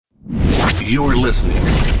You're listening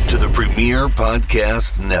to the Premier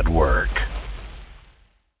Podcast Network.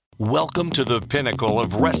 Welcome to the pinnacle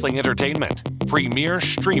of wrestling entertainment, Premier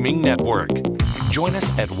Streaming Network. Join us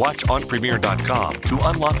at watchonpremier.com to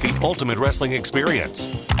unlock the ultimate wrestling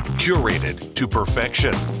experience. Curated to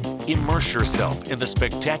perfection. Immerse yourself in the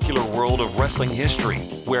spectacular world of wrestling history,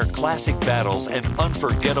 where classic battles and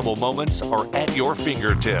unforgettable moments are at your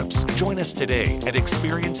fingertips. Join us today and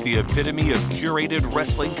experience the epitome of curated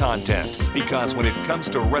wrestling content. Because when it comes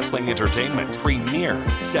to wrestling entertainment, Premier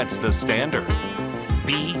sets the standard.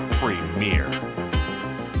 Be Premier.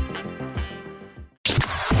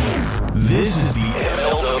 This is the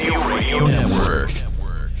MLW Radio Network.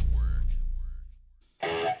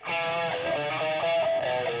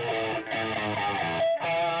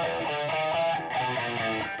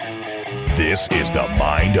 This is the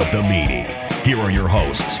Mind of the Meanie. Here are your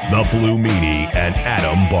hosts, the Blue Meanie and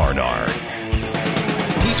Adam Barnard.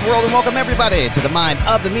 Peace, world, and welcome everybody to the Mind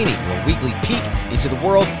of the Meanie, your weekly peek into the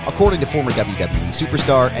world according to former WWE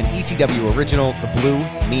superstar and ECW original, the Blue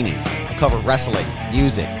Meanie. We'll cover wrestling,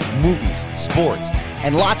 music, movies, sports,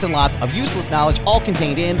 and lots of useless knowledge, all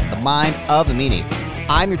contained in the Mind of the Meanie.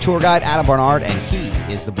 I'm your tour guide, Adam Barnard, and he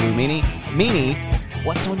is the Blue Meanie. Meanie,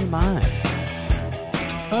 what's on your mind?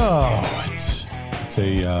 Oh, it's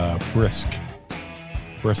a brisk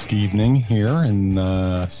evening here in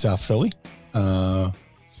South Philly.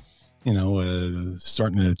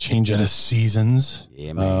 Starting to change out of seasons.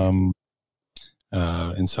 Yeah, man.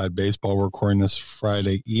 Inside baseball, we're recording this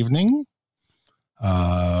Friday evening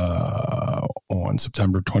on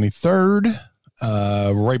September 23rd,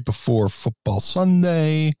 right before football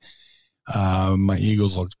Sunday. My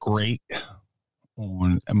Eagles looked great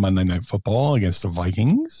on Monday Night Football against the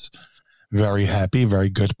Vikings. Very happy, very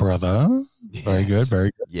good, brother. Very good,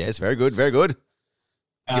 very good. Yes, very good, very good.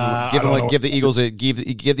 Give the Eagles a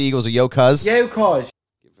yo cuz. Yo cuz.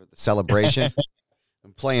 Give it the celebration.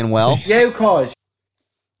 I'm playing well. Yo cuz.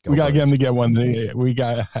 We gotta get him to get one.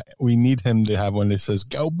 We need him to have one that says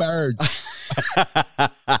 "Go Birds."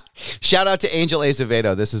 Shout out to Angel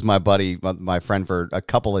Azevedo. This is my buddy, my friend for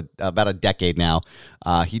about a decade now.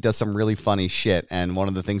 He does some really funny shit, and one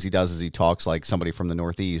of the things he does is he talks like somebody from the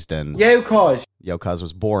Northeast. And Yo cuz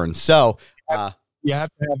was born. So you have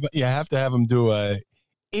to have him do a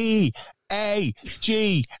EAGLES.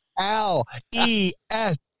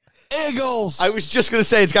 Eagles. I was just gonna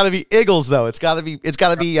say it's got to be Eagles though. It's got to be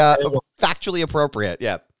factually appropriate.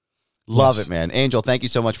 Yeah. Love it, man. Angel, thank you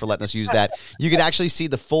so much for letting us use that. You can actually see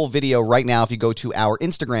the full video right now if you go to our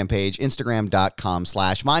Instagram page,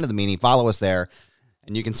 instagram.com/Mind of the Meanie. Follow us there,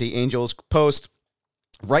 and you can see Angel's post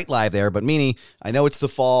right live there. But Meanie, I know it's the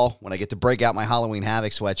fall when I get to break out my Halloween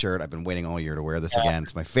Havoc sweatshirt. I've been waiting all year to wear this again.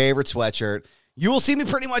 It's my favorite sweatshirt. You will see me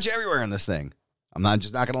pretty much everywhere in this thing. I'm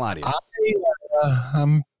just not going to lie to you.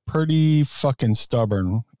 I'm pretty fucking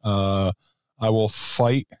stubborn. I will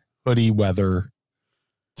fight hoodie weather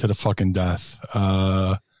to the fucking death.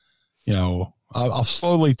 I'll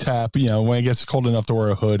slowly tap, when it gets cold enough to wear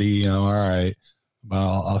a hoodie, all right, but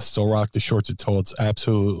I'll still rock the shorts until it's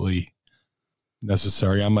absolutely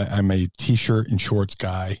necessary. I'm a t-shirt and shorts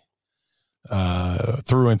guy,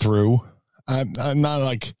 through and through. I'm not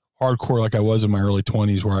like hardcore like I was in my early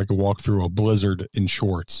 20s where I could walk through a blizzard in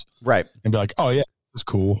shorts. Right. And be like, oh yeah, it's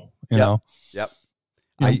cool. You know? Yep.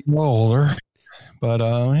 I'm older, but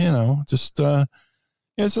just,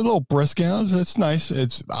 it's a little brisk out. It's nice.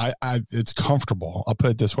 It's comfortable. I'll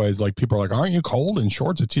put it this way: it's like people are like, "Aren't you cold in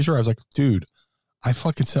shorts and t-shirt?" I was like, "Dude, I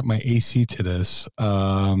fucking set my AC to this.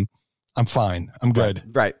 I'm fine. I'm good."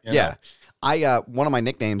 Right. Yeah. One of my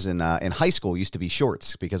nicknames in high school used to be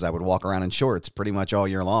Shorts because I would walk around in shorts pretty much all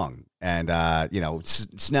year long, and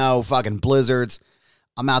snow, fucking blizzards.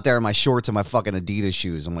 I'm out there in my shorts and my fucking Adidas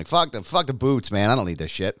shoes. I'm like, fuck the boots, man. I don't need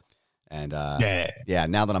this shit. And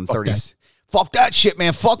now that I'm 30. Fuck that shit,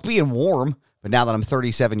 man. Fuck being warm. But now that I'm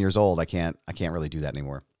 37 years old, I can't really do that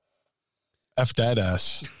anymore. F that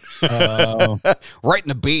ass. Right in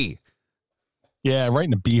the B. Yeah, right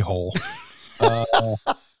in the B hole.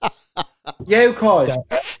 Yo cuz.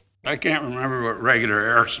 I can't remember what regular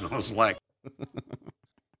air smells like.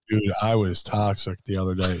 Dude, I was toxic the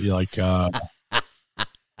other day. Like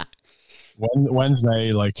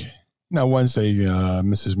Wednesday,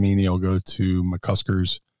 Mrs. Meanie will go to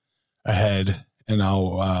McCusker's ahead, and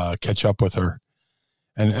I'll catch up with her.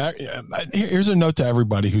 And here's a note to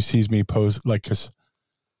everybody who sees me post, because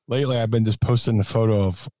lately I've been just posting the photo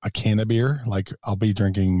of a can of beer. Like, I'll be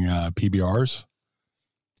drinking PBRs.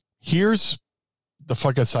 Here's the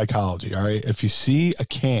fucking psychology, all right? If you see a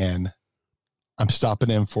can, I'm stopping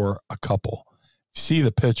in for a couple. see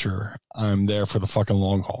the picture, I'm there for the fucking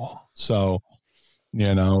long haul. So,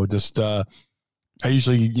 just I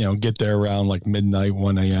usually, get there around like midnight,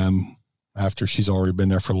 1 a.m. after she's already been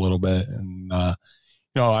there for a little bit. And,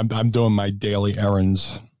 I'm doing my daily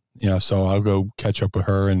errands, so I'll go catch up with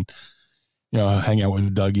her and, hang out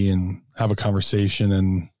with Dougie and have a conversation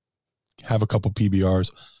and have a couple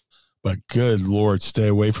PBRs. But good Lord, stay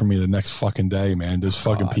away from me the next fucking day, man. Those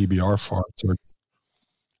fucking PBR farts are.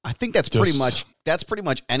 I think that's pretty much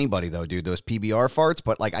anybody though, dude. Those PBR farts,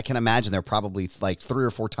 but like I can imagine they're probably like 3 or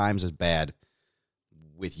 4 times as bad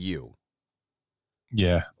with you.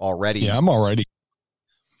 Yeah. Already. Yeah, I'm already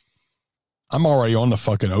on the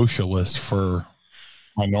fucking OSHA list for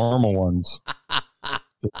my normal ones.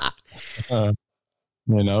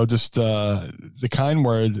 Just the kind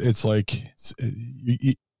where it's like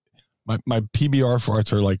my PBR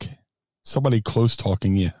farts are like somebody close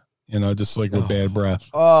talking you, just like with bad breath.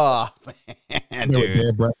 Oh, man, dude.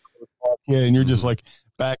 Bad breath. Yeah, and you're just like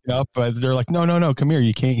backing up, but they're like, no, come here.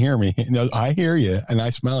 You can't hear me. I hear you and I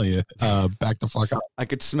smell you. Back the fuck up. I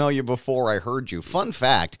could smell you before I heard you. Fun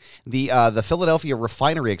fact, the Philadelphia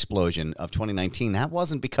refinery explosion of 2019, that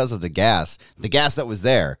wasn't because of the gas. The gas that was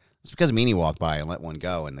there. It's because Meanie walked by and let one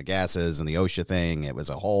go, and the gases and the OSHA thing. It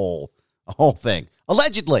was a whole thing.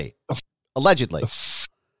 Allegedly. The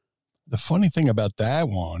funny thing about that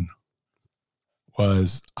one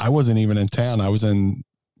was I wasn't even in town. I was in,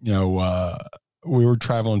 we were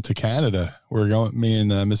traveling to Canada. Me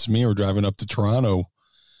and Mrs. Me were driving up to Toronto. I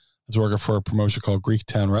was working for a promotion called Greek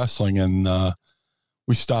Town Wrestling, and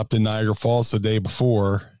we stopped in Niagara Falls the day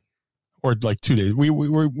before, or like 2 days. We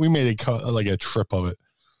made a trip of it.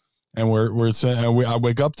 And I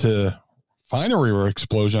wake up to Refinery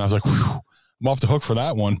explosion. I was like, whew, I'm off the hook for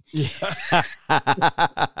that one.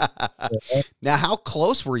 Now, how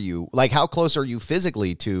close were you? Like, how close are you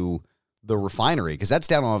physically to the refinery? Because that's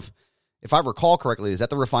down off, if I recall correctly, is that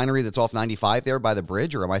the refinery that's off 95 there by the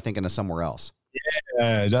bridge, or am I thinking of somewhere else?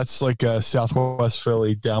 Yeah, that's like Southwest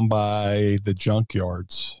Philly down by the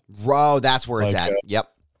junkyards. Bro, that's where it's at. Yep.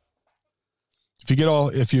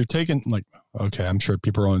 If you're taking like, okay, I'm sure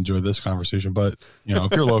people will enjoy this conversation, but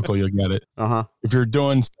if you're local, you'll get it. If you're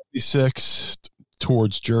doing 76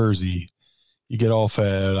 towards Jersey, you get off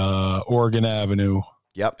at Oregon Avenue.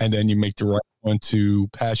 Yep. And then you make the right one to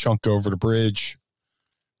Passyunk over the bridge,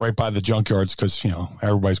 right by the junkyards, because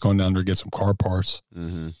everybody's going down there to get some car parts.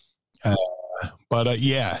 Mm-hmm.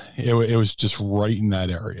 It was just right in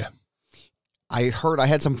that area. I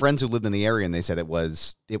had some friends who lived in the area, and they said it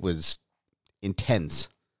was intense.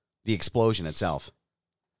 The explosion itself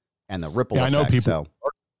and the ripple effect. I know people.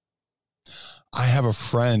 So. I have a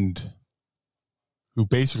friend who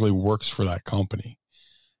basically works for that company,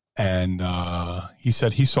 and he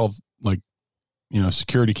said he saw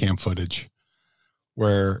security cam footage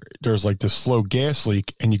where there's like this slow gas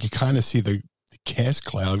leak, and you can kind of see the gas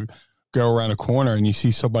cloud go around a corner, and you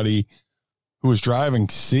see somebody who was driving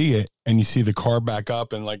see it, and you see the car back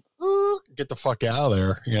up and like get the fuck out of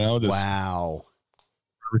there. Wow.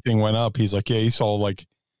 Everything went up. He's like, yeah, he saw like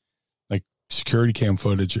security cam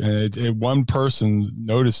footage, and one person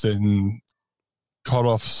noticed it and caught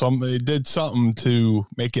off it did something to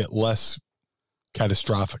make it less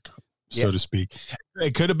catastrophic, so to speak.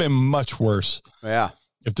 It could have been much worse. Yeah.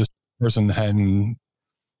 If this person hadn't,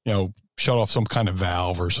 shut off some kind of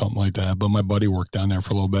valve or something like that. But my buddy worked down there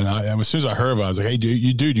for a little bit. And as soon as I heard of it, I was like, hey,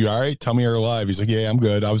 dude, you all right? Tell me you're alive. He's like, yeah, I'm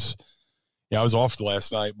good. I was off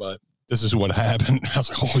last night, but this is what happened. I was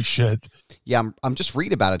like, holy shit. Yeah, I'm just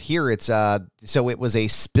reading about it here. It's so it was a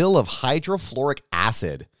spill of hydrofluoric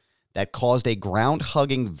acid that caused a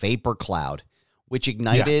ground-hugging vapor cloud, which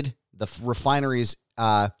ignited the refinery's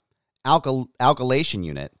alkylation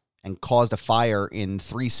unit and caused a fire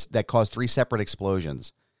that caused 3 separate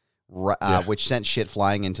explosions, which sent shit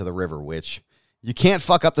flying into the river, which you can't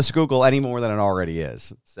fuck up the Schuylkill any more than it already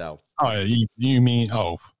is. So, you mean,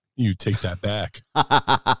 you take that back.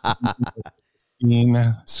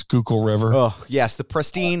 Schuylkill River. Oh, yes, the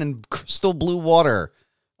pristine and crystal blue water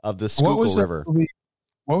of the Schuylkill River.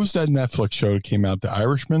 What was that Netflix show that came out, The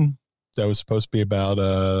Irishman? That was supposed to be about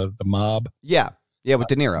the mob? Yeah, with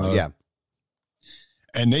De Niro,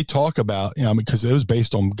 And they talk about, because it was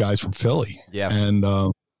based on guys from Philly. Yeah. And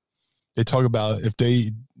they talk about if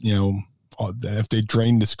they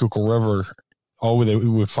drained the Schuylkill River, all they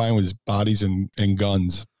would find was bodies and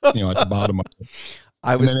guns, at the bottom of it.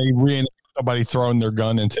 And then they ran somebody throwing their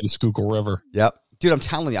gun into the Schuylkill River. Yep. Dude, I'm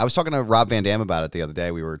telling you, I was talking to Rob Van Dam about it the other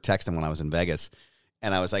day. We were texting when I was in Vegas.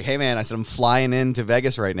 And I was like, hey, man, I said, I'm flying into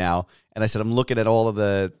Vegas right now. And I said, I'm looking at all of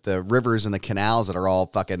the rivers and the canals that are all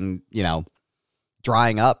fucking,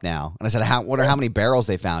 drying up now. And I said, wonder how many barrels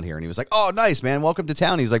they found here. And he was like, oh, nice, man. Welcome to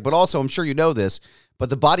town. He's like, but also, I'm sure you know this, but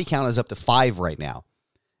the body count is up to 5 right now.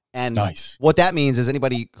 And Nice. what that means is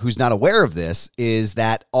anybody who's not aware of this is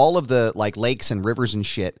that all of the like lakes and rivers and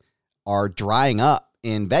shit are drying up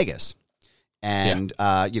in Vegas. And,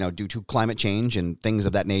 due to climate change and things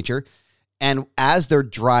of that nature. And as they're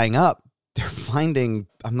drying up, they're finding,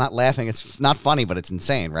 I'm not laughing, it's not funny, but it's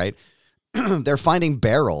insane, right? They're finding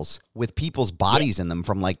barrels with people's bodies in them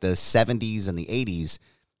from like the 70s and the 80s.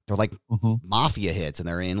 They're like mafia hits, and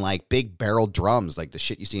they're in like big barrel drums, like the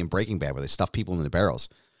shit you see in Breaking Bad where they stuff people in the barrels.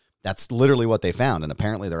 That's literally what they found. And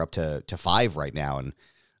apparently they're up to 5 right now. And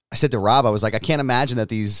I said to Rob, I was like, I can't imagine that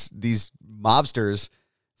these mobsters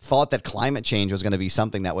thought that climate change was going to be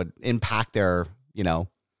something that would impact their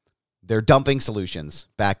dumping solutions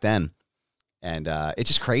back then. And it's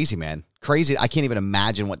just crazy, man. Crazy. I can't even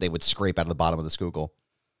imagine what they would scrape out of the bottom of the Schuylkill.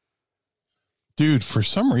 Dude, for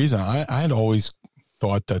some reason, I had always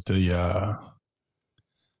thought that the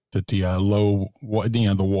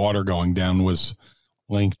the water going down was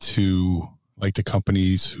linked to like the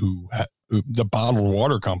companies the bottled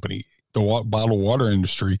water company, bottled water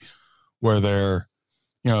industry, where they're,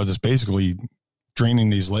 just basically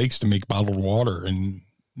draining these lakes to make bottled water and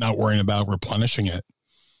not worrying about replenishing it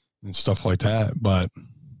and stuff like that. But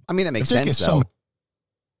I mean, it makes sense though.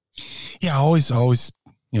 Yeah, I always,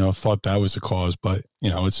 thought that was the cause, but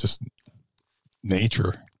it's just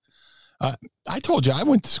nature. I told you I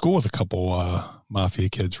went to school with a couple mafia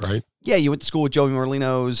kids, right? Yeah, you went to school with Joey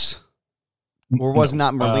Merlino's, or was it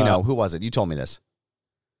not Merlino? Who was it? You told me this.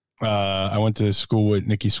 I went to school with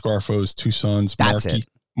Nicky Scarfo's 2 sons, That's it.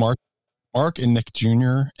 Mark and Nick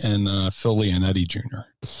Jr. and Phil Leonetti Jr.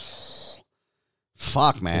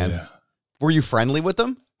 Fuck, man. Yeah. Were you friendly with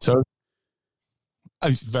them? So,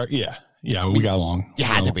 we got along. You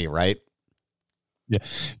had to be, right? Yeah,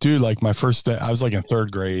 dude. Like my first day, I was like in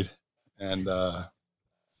 3rd grade, and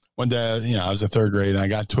one day, I was in 3rd grade, and I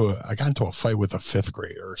got into a fight with a 5th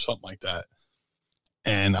grader or something like that,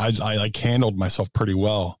 and I like handled myself pretty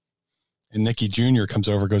well. And Nicky Jr. comes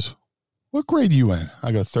over, and goes, "What grade are you in?"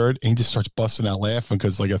 I go 3rd, and he just starts busting out laughing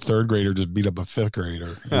because like a 3rd grader just beat up a 5th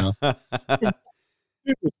grader.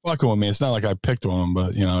 He was fucking with me. It's not like I picked on him,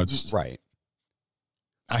 but it's just, right.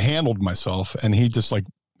 I handled myself, and he just like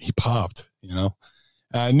he popped.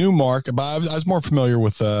 I knew Mark, but I was more familiar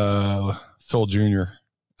with Phil Jr.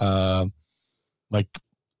 Like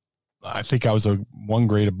I think I was 1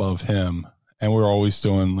 grade above him, and we were always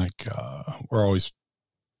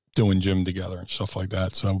doing gym together and stuff like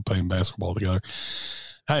that. So we're playing basketball together.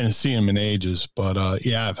 I hadn't seen him in ages, but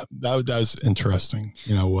that was interesting.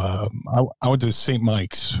 I went to St.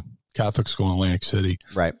 Mike's Catholic school in Atlantic City,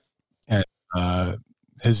 right? And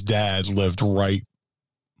his dad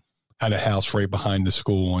had a house right behind the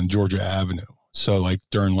school on Georgia Avenue. So like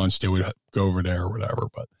during lunch, they would go over there or whatever.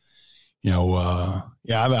 But I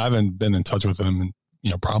haven't been in touch with him,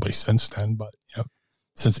 probably since then. But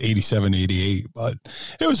since 87, 88. But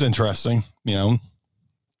it was interesting.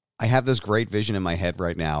 I have this great vision in my head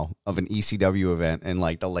right now of an ECW event in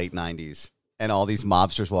like the late 90s, and all these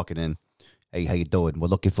mobsters walking in. Hey, how you doing? We're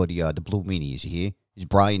looking for the Blue Meanie. Is he here? Is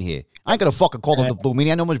Brian here? I ain't gonna fucking call him the Blue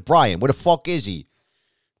Meanie. I know him as Brian. Where the fuck is he?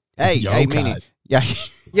 Hey, Meanie. Yeah.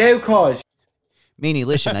 Yo, cuz. Meanie,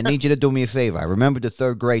 listen, I need you to do me a favor. I remember the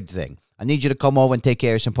 3rd grade thing. I need you to come over and take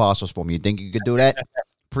care of some parcels for me. You think you could do that?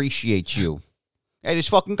 Appreciate you. Hey, this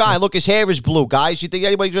fucking guy, look, his hair is blue, guys. You think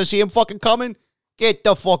anybody's gonna see him fucking coming? Get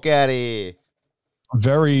the fuck out of here.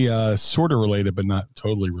 Very sort of related, but not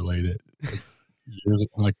totally related.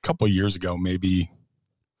 Like a couple of years ago, maybe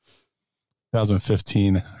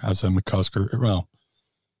 2015, I was at McCusker. Well,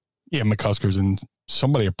 yeah, McCusker's, and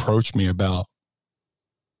somebody approached me about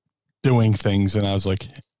doing things, and I was like,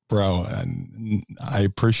 bro, I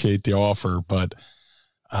appreciate the offer, but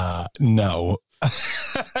no.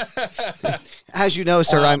 As you know,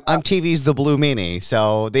 sir, I'm TV's The Blue Meanie,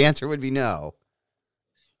 so the answer would be no.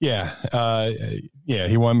 Yeah.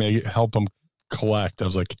 He wanted me to help him collect. I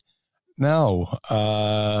was like, no.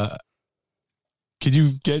 Could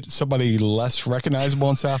you get somebody less recognizable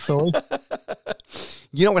in South Philly?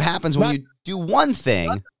 You know what happens when you do one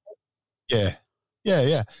thing? Yeah.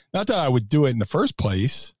 Not that I would do it in the first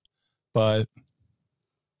place, but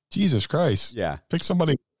Jesus Christ. Yeah. Pick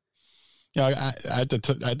somebody. At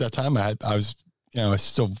that time, I was, I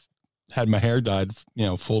still had my hair dyed,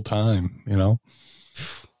 full time,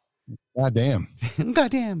 God damn.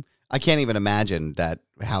 God damn. I can't even imagine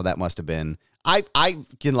how that must have been. I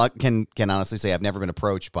can honestly say I've never been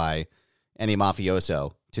approached by any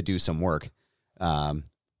mafioso to do some work. Not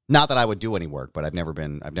that I would do any work, but I've never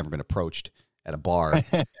been approached at a bar.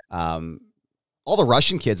 All the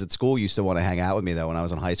Russian kids at school used to want to hang out with me, though, when I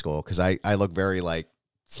was in high school, because I look very, like,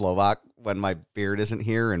 Slovak when my beard isn't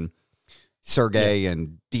here, and Sergey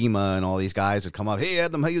and Dima and all these guys would come up. Hey,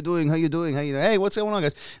 Adam, how you doing? How you doing? Hey, what's going on,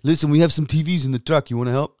 guys? Listen, we have some TVs in the truck. You want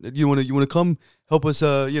to help? You want to come help us?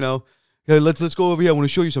 Hey, let's go over here. I want to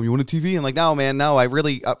show you something. You want a TV? And like, no, man, no. I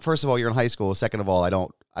really. First of all, you're in high school. Second of all, I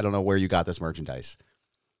don't know where you got this merchandise.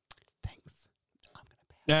 Thanks.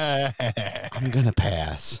 I'm gonna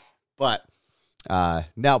pass. But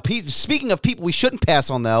now, Pete. Speaking of people we shouldn't pass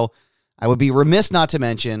on, though, I would be remiss not to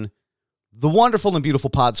mention. The wonderful and beautiful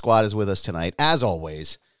Pod Squad is with us tonight, as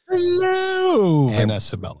always. Hello,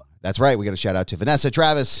 Vanessa Bella. That's right. We got a shout out to Vanessa,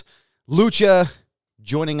 Travis, Lucha,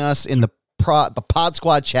 joining us in the Pod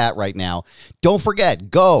Squad chat right now. Don't forget,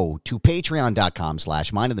 go to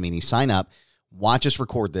patreon.com/Mind of the Meanie. Sign up. Watch us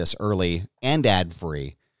record this early and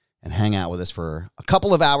ad-free, and hang out with us for a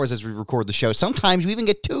couple of hours as we record the show. Sometimes we even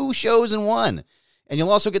get 2 shows in one. And you'll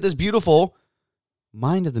also get this beautiful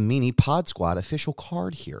Mind of the Meanie Pod Squad official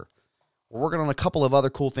card here. We're working on a couple of other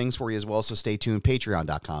cool things for you as well, so stay tuned.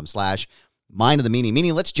 Patreon.com/Mind of the Meanie.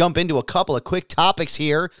 Meanie, let's jump into a couple of quick topics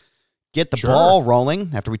here. Get the ball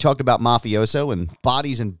rolling after we talked about mafioso and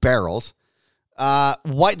bodies and barrels.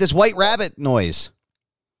 This White Rabbit noise.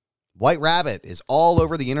 White Rabbit is all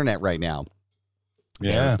over the internet right now.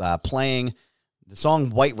 Yeah. They're playing the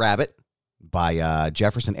song White Rabbit by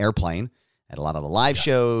Jefferson Airplane at a lot of the live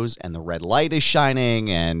shows, and the red light is shining,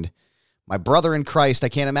 and my brother in Christ, I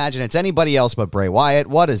can't imagine it's anybody else but Bray Wyatt.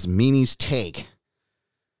 What is Meanie's take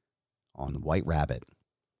on White Rabbit?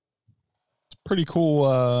 It's pretty cool.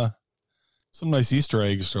 Some nice Easter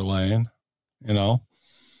eggs they're laying,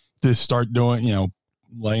 to start doing,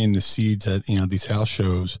 laying the seeds at, these house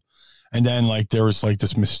shows. And then, like, there was, like,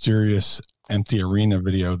 this mysterious empty arena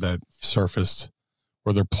video that surfaced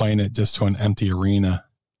where they're playing it just to an empty arena.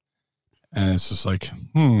 And it's just like,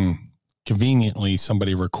 conveniently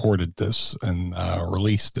somebody recorded this and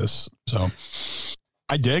released this. So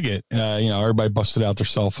I dig it. Everybody busted out their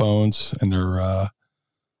cell phones and their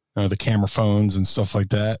the camera phones and stuff like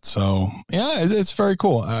that. So yeah, it's very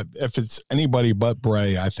cool. If it's anybody but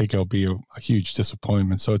Bray, I think it'll be a huge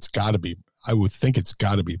disappointment. So I would think it's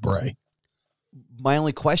got to be Bray. My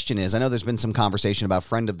only question is, I know there's been some conversation about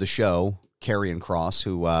friend of the show, Karrion Kross,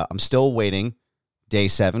 who I'm still waiting day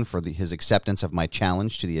 7 for his acceptance of my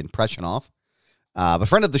challenge to the impression off. But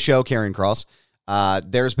friend of the show, Karrion Kross,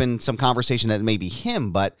 there's been some conversation that it may be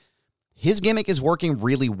him, but his gimmick is working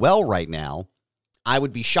really well right now. I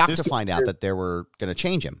would be shocked to find out that they were going to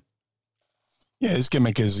change him. Yeah, his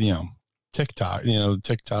gimmick is, TikTok,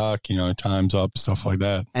 Time's Up, stuff like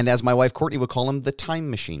that. And as my wife Courtney would call him, the time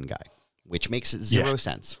machine guy, which makes zero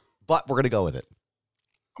sense. But we're going to go with it.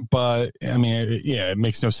 But I mean, it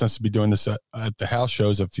makes no sense to be doing this at the house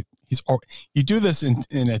shows. If you do this in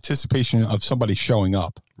anticipation of somebody showing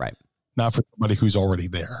up, right? Not for somebody who's already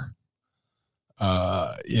there.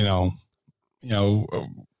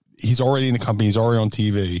 He's already in the company. He's already on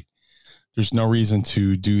TV. There's no reason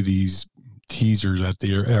to do these teasers at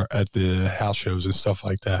the house shows and stuff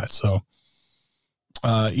like that. So,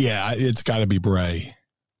 it's got to be Bray.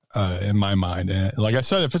 In my mind. And like I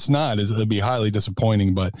said, if it's not, it'll be highly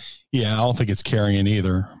disappointing. But yeah, I don't think it's Karrion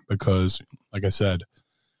either because, like I said,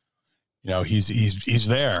 he's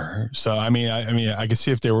there. So I mean, I can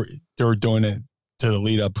see if they were doing it to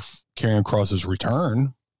lead up Karrion Kross's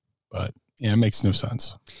return, but it makes no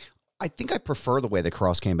sense. I think I prefer the way the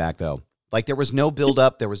Kross came back though. Like there was no build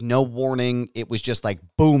up, there was no warning. It was just like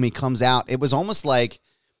boom, he comes out. It was almost like,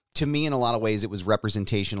 to me, in a lot of ways, it was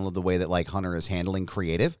representational of the way that like Hunter is handling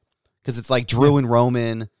creative. Because it's like Drew and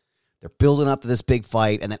Roman, they're building up to this big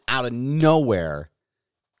fight, and then out of nowhere,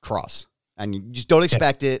 Kross. And you just don't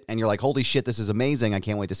expect it, and you're like, holy shit, this is amazing. I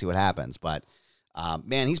can't wait to see what happens. But,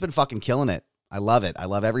 man, he's been fucking killing it. I love it. I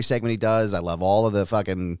love every segment he does. I love all of the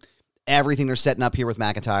fucking, everything they're setting up here with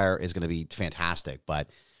McIntyre is going to be fantastic. But,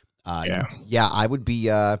 I would be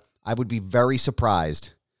very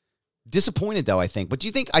surprised. Disappointed, though, I think. But do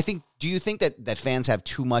you think that fans have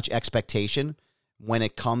too much expectation when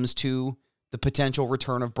it comes to the potential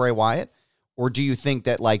return of Bray Wyatt? Or do you think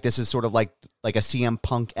that like this is sort of like a CM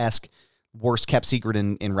Punk-esque worst kept secret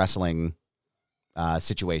in wrestling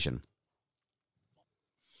situation?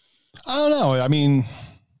 I don't know. I mean,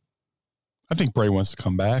 I think Bray wants to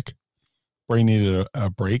come back. Bray needed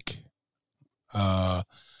a break. I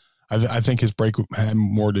think his break had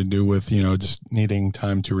more to do with, just needing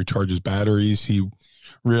time to recharge his batteries. He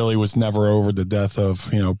really was never over the death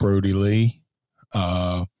of, Brody Lee.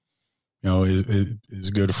 His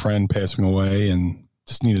good friend passing away and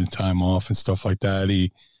just needed time off and stuff like that.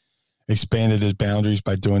 expanded his boundaries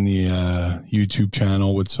by doing the YouTube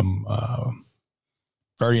channel with some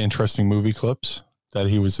very interesting movie clips that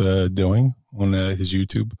he was doing on his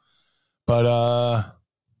YouTube. But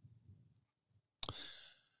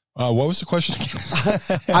what was the question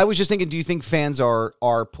again? I was just thinking, do you think fans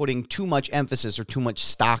are putting too much emphasis or too much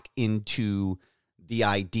stock into the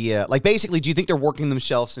idea? Like, basically, do you think they're working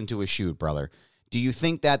themselves into a shoot, brother? Do you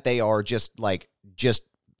think that they are just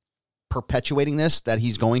perpetuating this, that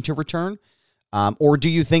he's going to return? Or do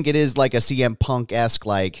you think it is like a CM Punk-esque,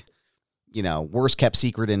 like, you know, worst kept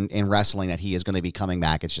secret in wrestling that he is going to be coming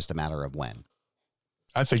back? It's just a matter of when.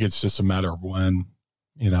 I think it's just a matter of when,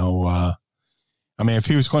 you know, I mean, if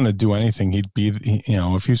he was going to do anything, he'd be, you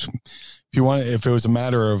know, if it was a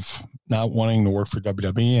matter of not wanting to work for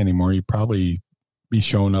WWE anymore, he'd probably be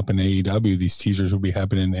showing up in AEW. These teasers would be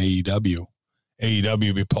happening in AEW. AEW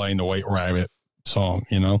would be playing the White Rabbit song,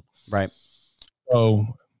 you know? Right. So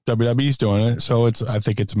WWE's doing it. So I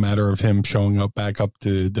think it's a matter of him showing up back up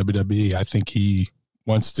to WWE. I think he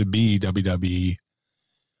wants to be WWE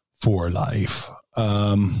for life.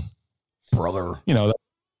 Brother. You know,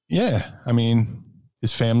 yeah. I mean,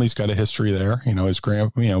 his family's got a history there. You know,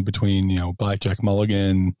 between, you know, Blackjack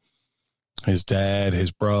Mulligan, his dad,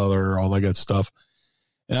 his brother, all that good stuff.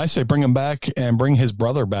 And I say bring him back and bring his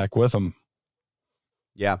brother back with him.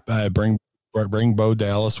 Yeah. Bring Bo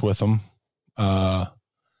Dallas with him. God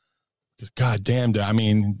damn, I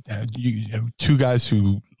mean, two guys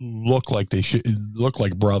who look like they should look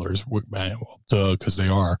like brothers, because they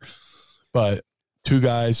are. But two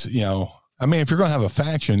guys, you know, I mean, if you're going to have a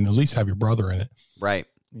faction, at least have your brother in it. Right.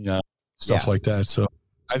 You know, stuff like that. So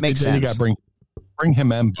I think sense. you got to bring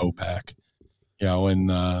him and Bo back, you know, and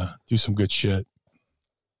do some good shit.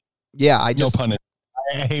 Yeah. I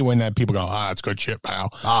hate when that people go, it's good shit, pal.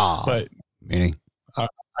 But Meanie.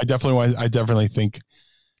 I definitely think,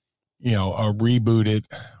 you know, a rebooted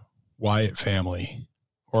Wyatt family,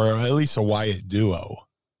 or at least a Wyatt duo,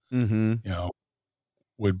 you know,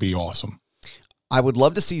 would be awesome. I would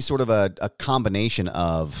love to see sort of a combination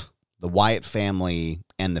of the Wyatt family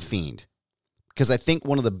and the Fiend, because I think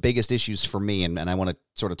one of the biggest issues for me, and I want to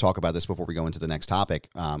sort of talk about this before we go into the next topic,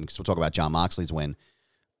 because we'll talk about Jon Moxley's win.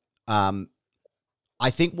 I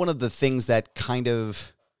think one of the things that kind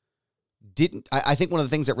of I think one of the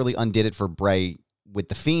things that really undid it for Bray with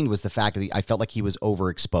the Fiend was the fact that I felt like he was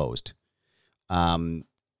overexposed. And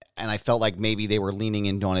I felt like maybe they were leaning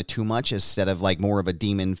into on it too much instead of like more of a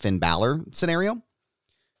Demon Finn Balor scenario.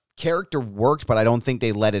 Character worked, but I don't think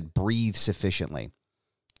they let it breathe sufficiently.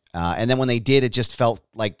 And then when they did, it just felt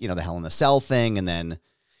like, you know, the Hell in a Cell thing. And then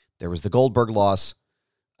there was the Goldberg loss.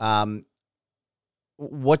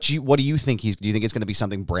 What do you think do you think it's going to be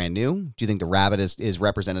something brand new? Do you think the Rabbit is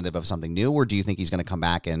representative of something new, or do you think he's going to come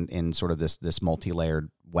back in sort of this multi-layered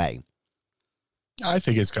way? I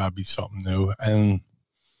think it's got to be something new. And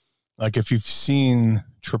like, if you've seen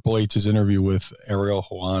Triple H's interview with Ariel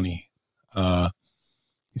Helwani,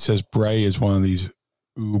 he says Bray is one of these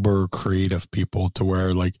uber creative people, to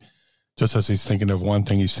where, like, just as he's thinking of one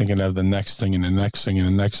thing, he's thinking of the next thing and the next thing and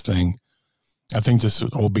the next thing. I think this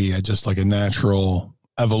will be just like a natural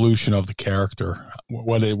evolution of the character.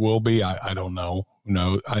 What it will be, I don't know.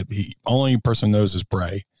 No, the only person knows is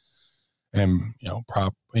Bray, and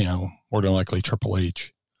more than likely Triple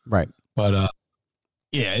H. Right. But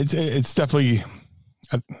yeah, it's definitely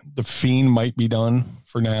the Fiend might be done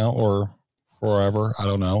for now or forever. I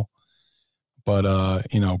don't know. But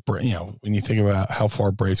when you think about how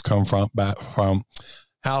far Bray's come from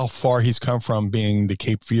how far he's come from being the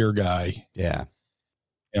Cape Fear guy, yeah,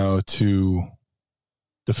 you know, to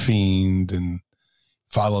the Fiend and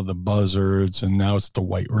Follow the Buzzards, and now it's the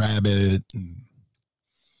White Rabbit. And,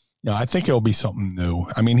 you know, I think it'll be something new.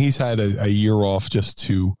 I mean, he's had a year off just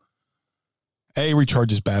to A,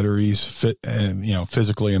 recharge his batteries,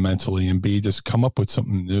 physically and mentally, and B, just come up with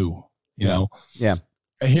something new. You know, yeah.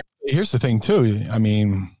 And here's the thing too. I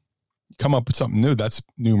mean, come up with something new. That's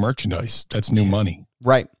new merchandise. That's new money.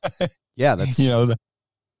 Right. Yeah. That's,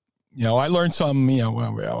 I learned something,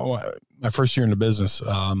 my first year in the business.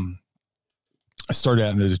 I started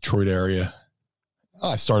out in the Detroit area.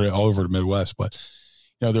 I started all over the Midwest, but,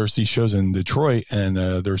 you know, there's these shows in Detroit, and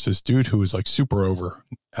there's this dude who was like super over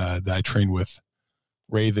that I trained with,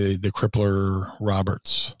 Ray, the Crippler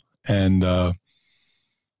Roberts. And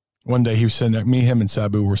one day he was sitting there, me, him, and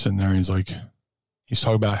Sabu were sitting there, and he's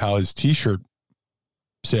talking about how his T-shirt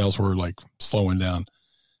sales were like slowing down.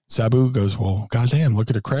 Sabu goes, well, goddamn,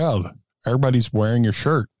 look at the crowd. Everybody's wearing your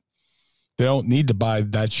shirt. They don't need to buy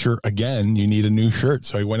that shirt again. You need a new shirt.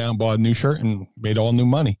 So he went out and bought a new shirt and made all new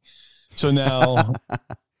money. So now,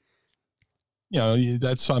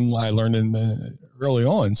 that's something I learned early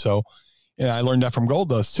on. So, I learned that from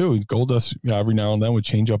Goldust too. Goldust, every now and then would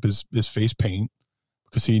change up his face paint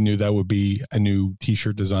because he knew that would be a new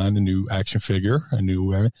T-shirt design, a new action figure, a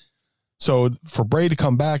new. So for Bray to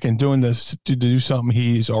come back and doing this to do something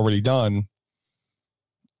he's already done,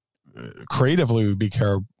 creatively would be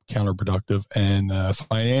counterproductive, and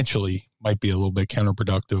financially might be a little bit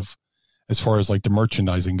counterproductive as far as like the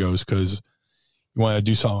merchandising goes, because you want to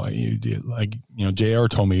do something like, JR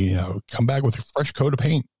told me, come back with a fresh coat of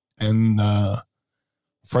paint and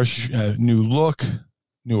fresh new look,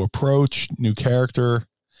 new approach, new character,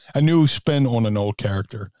 a new spin on an old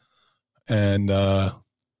character. And,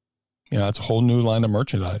 it's a whole new line of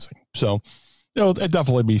merchandising. So it'll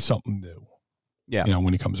definitely be something new. Yeah.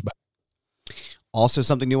 When he comes back. Also,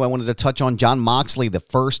 something new I wanted to touch on. Jon Moxley, the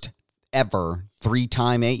first ever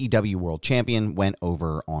 3-time AEW World Champion, went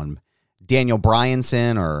over on Daniel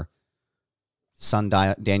Bryanson, or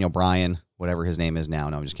Daniel Bryan, whatever his name is now.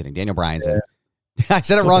 No, I'm just kidding. Daniel Bryanson. Yeah. I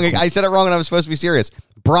said it wrong. I said it wrong, and I was supposed to be serious.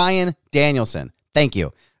 Bryan Danielson. Thank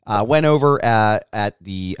you. Went over at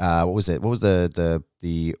the what was it? What was the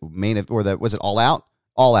main, or was it All Out?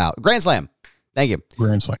 All Out. Grand Slam. Thank you.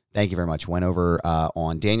 Grand Slam. Thank you very much. Went over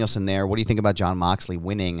on Danielson there. What do you think about Jon Moxley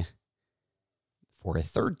winning for a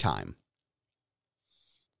third time?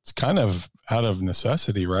 It's kind of out of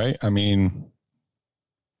necessity, right? I mean,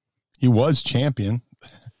 he was champion.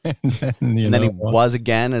 and then he was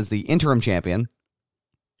again as the interim champion.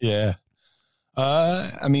 Yeah.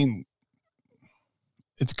 I mean,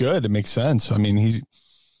 it's good. It makes sense. I mean, he's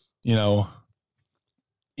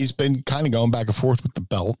been kind of going back and forth with the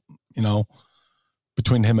belt,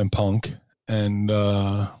 between him and Punk. And,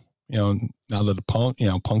 now that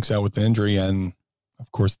Punk's out with the injury and,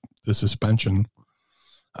 of course, the suspension,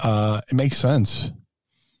 it makes sense.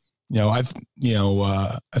 I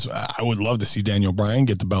would love to see Daniel Bryan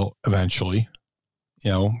get the belt eventually.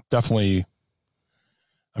 Definitely.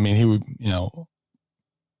 I mean,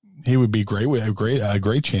 he would be great with a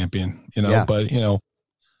great champion, Yeah. But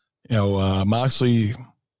Moxley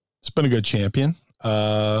has been a good champion,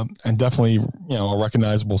 and definitely a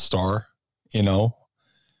recognizable star.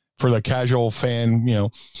 For the casual fan,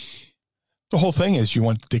 the whole thing is you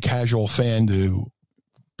want the casual fan to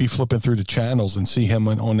be flipping through the channels and see him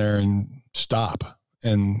on there and stop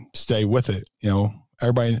and stay with it.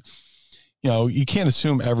 Everybody, you can't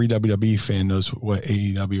assume every WWE fan knows what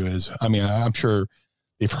AEW is. I mean, I'm sure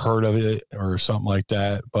they've heard of it or something like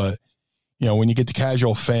that. But, when you get the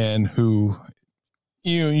casual fan who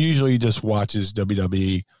usually just watches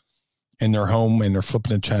WWE and they're home and they're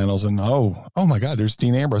flipping the channels and, oh my God, there's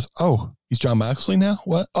Dean Ambrose. Oh, he's Jon Moxley now?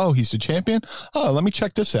 What? Oh, he's the champion? Oh, let me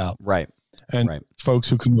check this out. Right. And folks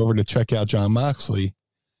who come over to check out Jon Moxley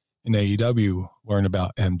in AEW learn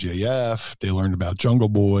about MJF. They learn about Jungle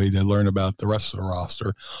Boy. They learn about the rest of the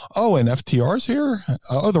roster. Oh, and FTR's here.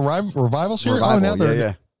 Oh, the Revival's here. Revival, now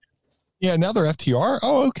they're now they're FTR.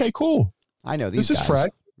 Oh, okay, cool. I know these guys. This is fresh,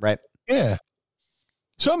 right? Yeah.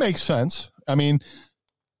 So it makes sense. I mean,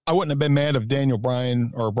 I wouldn't have been mad if Daniel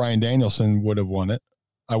Bryan or Bryan Danielson would have won it.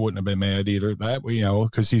 I wouldn't have been mad either. That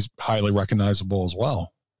because he's highly recognizable as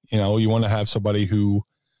well. You want to have somebody who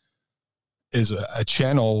is a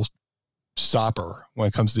channel stopper when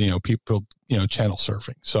it comes to, people, channel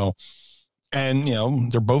surfing. So, and,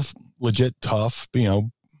 they're both legit tough,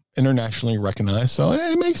 internationally recognized. So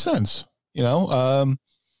it makes sense,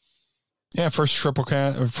 first triple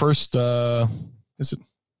crown, first, is it,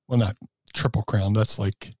 well, not triple crown. That's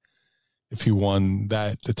like if he won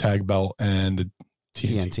the tag belt and the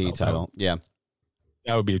TNT title. Yeah.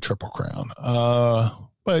 That would be a triple crown.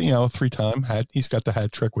 But 3-time he's got the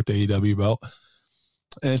hat trick with the AEW belt.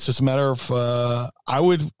 And it's just a matter of, I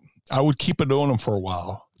would keep it on him for a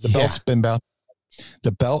while. The belt's been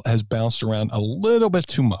the belt has bounced around a little bit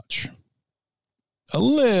too much.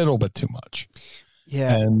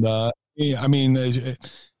 Yeah. And, I mean,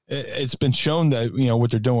 it's been shown that,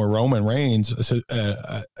 what they're doing with Roman Reigns,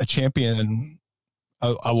 a champion,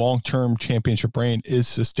 a long-term championship reign is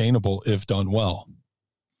sustainable if done well,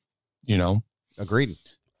 Agreed.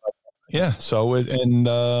 Yeah. So,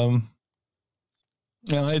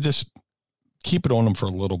 I just keep it on them for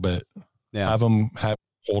a little bit. Yeah. Have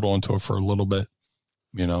hold on to it for a little bit.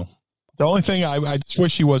 The only thing I just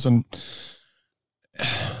wish he wasn't.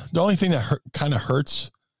 The only thing that kind of hurts,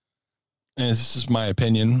 and this is my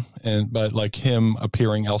opinion, but like him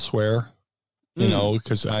appearing elsewhere,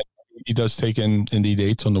 because he does take in indie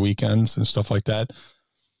dates on the weekends and stuff like that.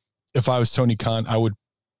 If I was Tony Khan, I would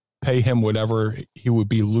pay him whatever he would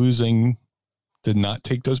be losing to not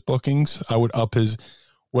take those bookings. I would up his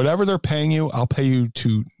whatever they're paying you, I'll pay you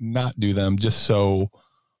to not do them just so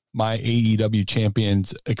my AEW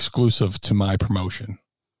champion's exclusive to my promotion.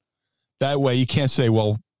 That way you can't say,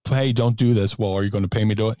 well, hey, don't do this. Well, are you going to pay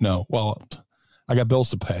me to it? No. Well, I got bills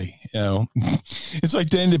to pay. It's like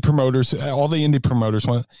the indie promoters, all the indie promoters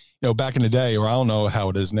want, back in the day, or I don't know how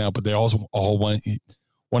it is now, but they all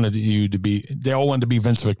wanted you to be, they all wanted to be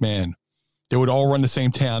Vince McMahon. They would all run the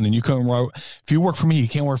same town, and you couldn't run. If you work for me, you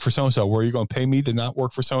can't work for so-and-so. Were you going to pay me to not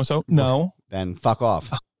work for so-and-so? No. Then fuck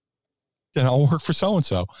off. Then I'll work for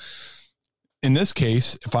so-and-so. In this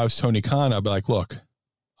case, if I was Tony Khan, I'd be like, look,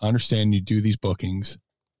 I understand you do these bookings.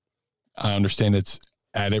 I understand it's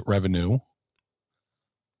added revenue.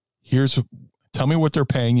 Tell me what they're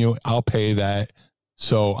paying you. I'll pay that.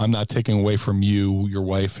 So I'm not taking away from you, your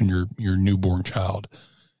wife, and your newborn child,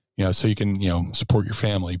 so you can, support your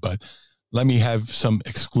family. But let me have some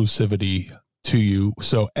exclusivity to you.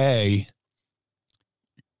 So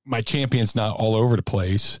my champion's not all over the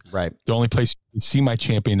place. Right. The only place you can see my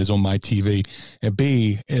champion is on my TV. And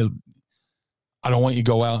B, I don't want you to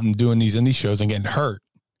go out and doing these indie shows and getting hurt.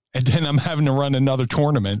 And then I'm having to run another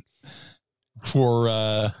tournament for,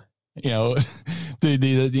 then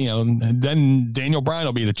Daniel Bryan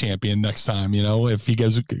will be the champion next time, if he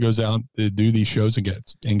goes out to do these shows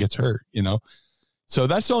and gets hurt, So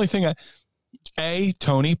that's the only thing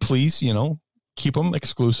Tony, please, keep them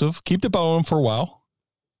exclusive, keep the bow on for a while,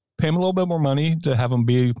 pay him a little bit more money to have them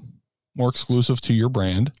be more exclusive to your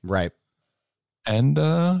brand. Right. And,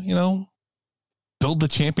 build the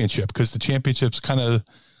championship, because the championship's kind of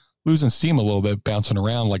losing steam a little bit, bouncing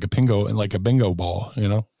around like a bingo ball,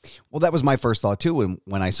 Well, that was my first thought too.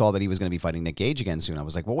 When I saw that he was going to be fighting Nick Gage again soon, I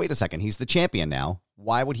was like, well, wait a second. He's the champion now.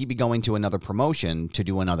 Why would he be going to another promotion to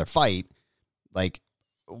do another fight? Like,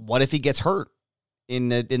 what if he gets hurt in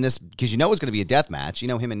this? Because it's going to be a death match.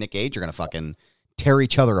 Him and Nick Gage are going to fucking tear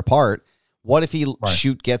each other apart. What if he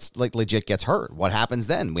legit gets hurt? What happens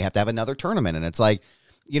then? We have to have another tournament. And it's like,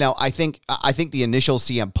 I think the initial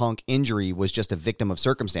CM Punk injury was just a victim of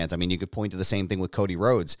circumstance. I mean, you could point to the same thing with Cody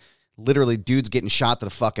Rhodes. Literally, dude's getting shot to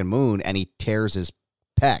the fucking moon and he tears his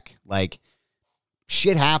pec. Like,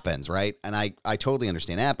 shit happens, right? And I totally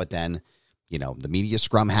understand that. But then, the media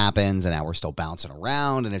scrum happens and now we're still bouncing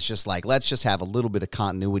around. And it's just like, let's just have a little bit of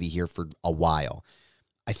continuity here for a while.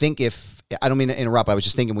 I think I don't mean to interrupt, I was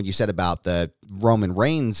just thinking when you said about the Roman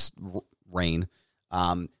Reigns reign,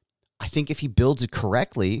 I think if he builds it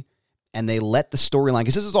correctly and they let the storyline,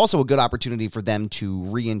 because this is also a good opportunity for them to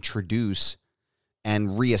reintroduce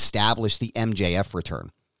and reestablish the MJF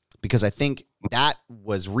return. Because I think that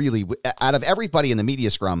was really, out of everybody in the media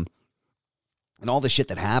scrum and all the shit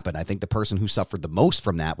that happened, I think the person who suffered the most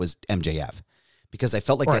from that was MJF. Because I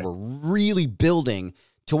felt like they were really building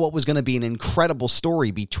to what was going to be an incredible story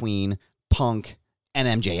between Punk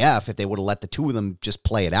and MJF if they would have let the two of them just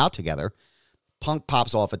play it out together. Punk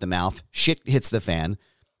pops off at the mouth, shit hits the fan,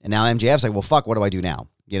 and now MJF's like, well, fuck, what do I do now?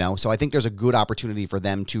 So I think there's a good opportunity for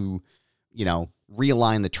them to,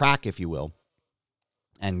 realign the track, if you will,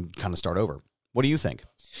 and kind of start over. What do you think?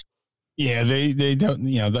 Yeah, they don't,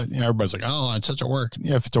 everybody's like, oh, it's such a work.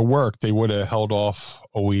 If it's a work, they would have held off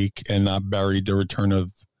a week and not buried the return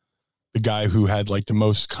of the guy who had like the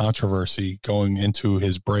most controversy going into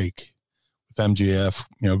his break with MJF,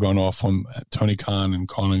 going off on Tony Khan and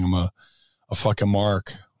calling him a fucking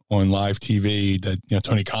mark on live TV that,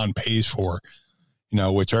 Tony Khan pays for,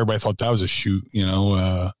 which everybody thought that was a shoot,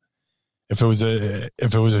 if it was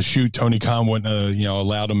a shoot, Tony Khan wouldn't have,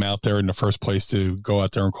 allowed him out there in the first place to go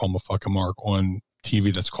out there and call him a fucking mark on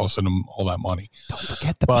TV that's costing him all that money. Don't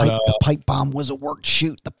forget the pipe bomb was a work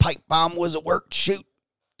shoot. The pipe bomb was a work shoot.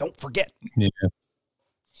 Don't forget.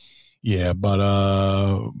 Yeah, but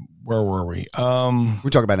where were we? We're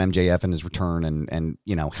talking about MJF and his return and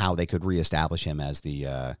how they could reestablish him as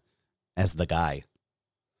the guy.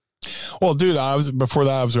 Well, dude, I was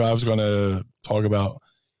going to talk about,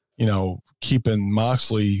 keeping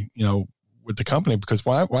Moxley, with the company, because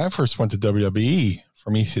when I first went to WWE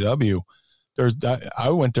from ECW, I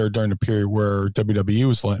went there during the period where WWE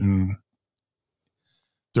was letting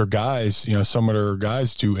their guys, some of their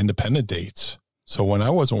guys do independent dates. So when I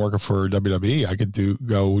wasn't working for WWE, I could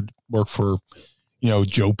go work for,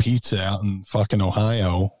 Joe Pizza out in fucking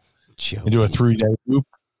Ohio and do a 3-day loop.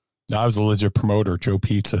 I was a legit promoter, Joe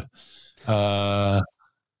Pizza.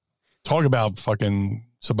 Talk about fucking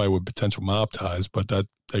somebody with potential mob ties, but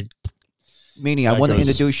Meanie, I want to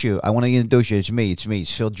introduce you. It's me.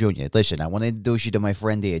 It's Phil Jr. Listen, I want to introduce you to my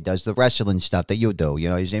friend here. He does the wrestling stuff that you do.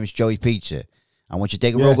 His name is Joey Pizza. I want you to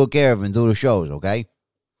take real good care of him and do the shows, okay?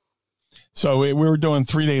 So we were doing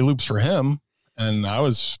 3-day loops for him, and I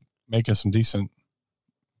was making some decent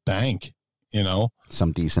bank,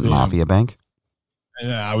 Some decent mafia bank.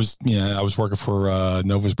 Yeah, I was working for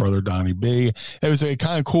Nova's brother Donnie B. It was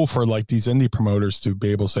kind of cool for like these indie promoters to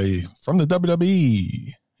be able to say from the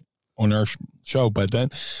WWE on our show, but then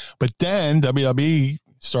WWE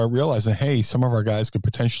started realizing, hey, some of our guys could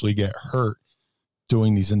potentially get hurt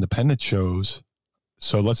doing these independent shows,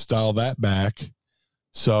 so let's dial that back.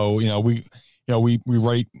 So we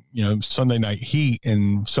write Sunday Night Heat,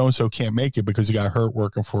 and so and so can't make it because he got hurt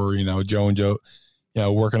working for Joe and Joe.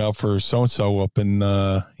 Working up for so-and-so up in,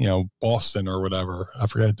 Boston or whatever. I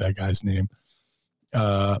forget that guy's name.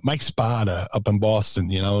 Mike Spada up in Boston,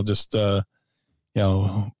 we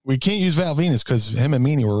can't use Val Venus because him and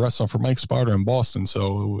Meanie were wrestling for Mike Spada in Boston.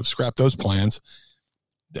 So scrap those plans.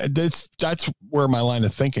 That's where my line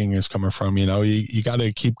of thinking is coming from. You got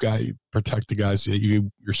to protect the guys that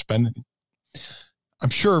you're spending. I'm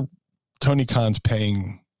sure Tony Khan's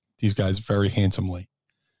paying these guys very handsomely.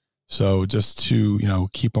 So just to,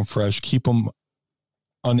 keep them fresh, keep them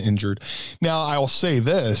uninjured. Now, I will say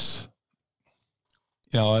this,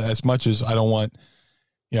 as much as I don't want,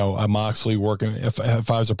 a Moxley working, if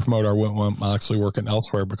I was a promoter, I wouldn't want Moxley working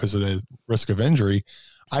elsewhere because of the risk of injury.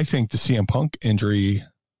 I think the CM Punk injury,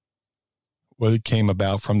 it came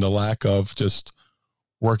about from the lack of just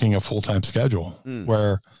working a full-time schedule,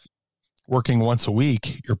 where working once a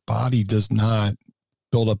week, your body does not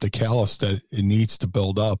build up the callus that it needs to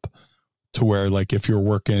build up to where, like, if you're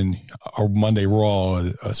working a Monday Raw,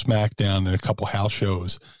 a SmackDown, and a couple house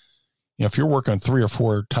shows, if you're working 3 or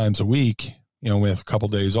 4 times a week, with a couple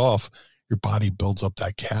days off, your body builds up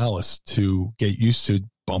that callus to get used to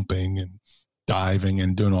bumping and diving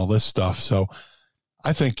and doing all this stuff. So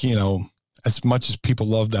I think, as much as people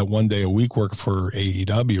love that 1 day a week working for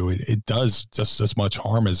AEW, it does just as much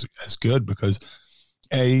harm as good, because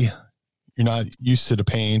A, you're not used to the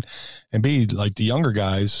pain, and B, like the younger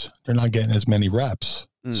guys, they're not getting as many reps.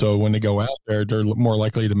 So when they go out there, they're more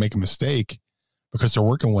likely to make a mistake because they're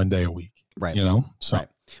working 1 day a week. Right. So. Right.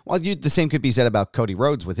 Well, the same could be said about Cody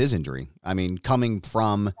Rhodes with his injury. I mean, coming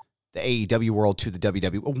from the AEW world to the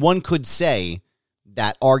WWE, one could say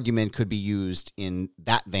that argument could be used in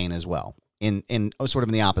that vein as well, in sort of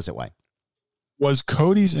in the opposite way. Was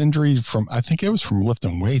Cody's injury from, I think it was from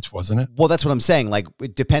lifting weights, wasn't it? Well, that's what I'm saying. Like,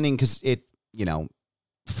 depending, because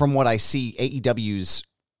from what I see, AEW's,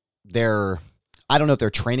 I don't know if their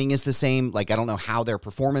training is the same. Like, I don't know how their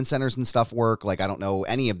performance centers and stuff work. Like, I don't know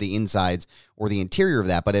any of the insides or the interior of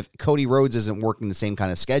that. But if Cody Rhodes isn't working the same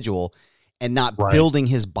kind of schedule and not building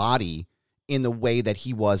his body in the way that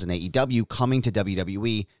he was in AEW, coming to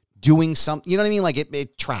WWE, doing something, you know what I mean? Like,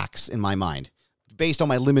 it tracks in my mind based on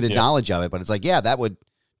my limited knowledge of it. But it's like, that would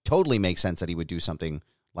totally make sense that he would do something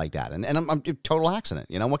like that. And I'm a total accident.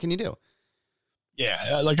 What can you do?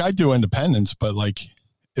 Yeah, like I do independence, but like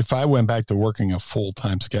if I went back to working a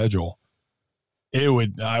full-time schedule, I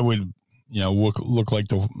would look like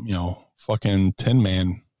the fucking Tin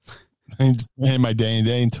Man in my day and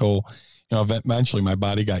day until eventually my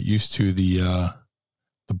body got used to the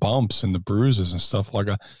bumps and the bruises and stuff. Like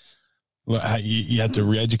you have to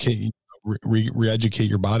re-educate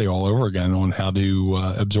your body all over again on how to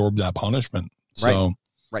absorb that punishment. So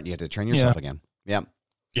right, you have to train yourself again. Yeah.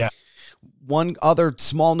 One other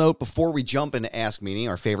small note before we jump into Ask Meanie,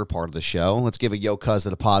 our favorite part of the show. Let's give a yo cuz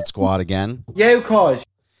to the pod squad again. Yo cuz.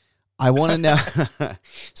 I want to know.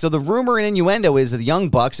 So the rumor and innuendo is that the Young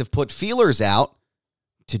Bucks have put feelers out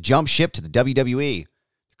to jump ship to the WWE.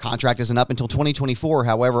 The contract isn't up until 2024.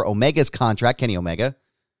 However, Omega's contract, Kenny Omega,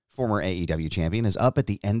 former AEW champion, is up at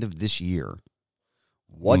the end of this year.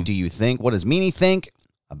 What do you think? What does Meanie think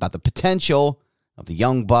about the potential of the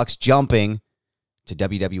Young Bucks jumping to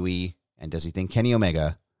WWE? And does he think Kenny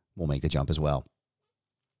Omega will make the jump as well?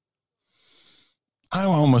 I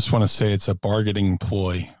almost want to say it's a bargaining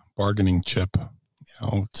chip,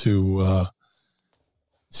 to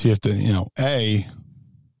see if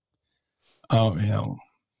I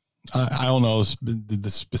don't know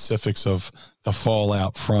the specifics of the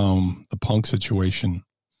fallout from the Punk situation,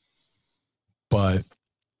 but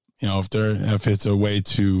if it's a way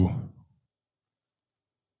to,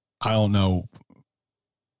 I don't know.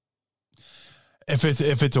 If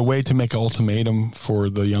it's a way to make an ultimatum for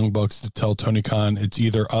the Young Bucks to tell Tony Khan it's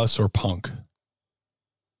either us or Punk,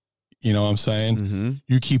 you know what I'm saying? Mm-hmm.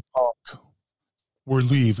 You keep Punk, we're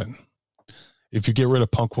leaving. If you get rid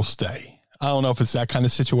of Punk, we'll stay. I don't know if it's that kind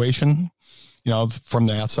of situation, from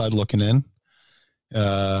the outside looking in.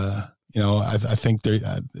 I think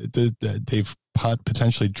they've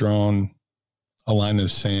potentially drawn a line in the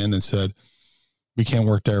sand and said, we can't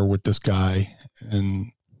work there with this guy.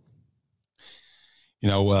 And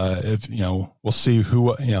if, we'll see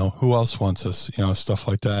who else wants us, stuff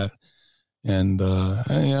like that. And,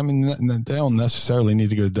 I mean, they don't necessarily need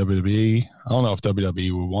to go to WWE. I don't know if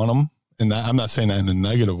WWE would want them. And I'm not saying that in a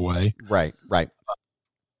negative way. Right.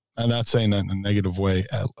 I'm not saying that in a negative way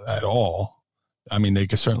at all. I mean, they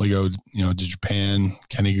could certainly go, to Japan.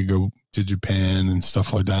 Kenny could go to Japan and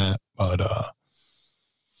stuff like that. But,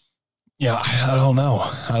 I don't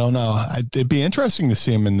know. It'd be interesting to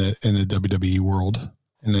see him in the WWE world,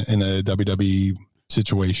 in a WWE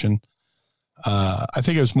situation. I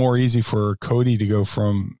think it was more easy for Cody to go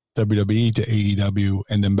from WWE to AEW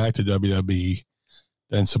and then back to WWE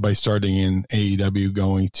than somebody starting in AEW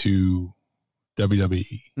going to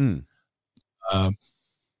WWE.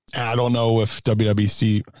 I don't know if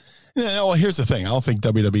WWE. Well, here's the thing. I don't think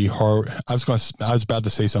WWE. I was about to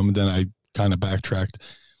say something, then I kind of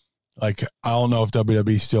backtracked. Like, I don't know if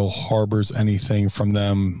WWE still harbors anything from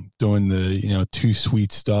them doing the Too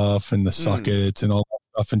Sweet stuff and the Suck It's and all that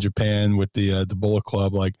stuff in Japan with the Bullet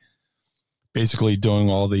Club, like basically doing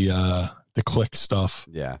all the click stuff.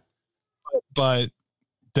 Yeah. But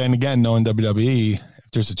then again, knowing WWE,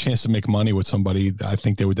 if there's a chance to make money with somebody, I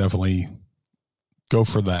think they would definitely go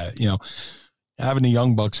for that. Having the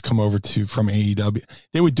Young Bucks come over from AEW,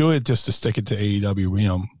 they would do it just to stick it to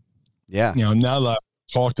AEW. Yeah. Now that I've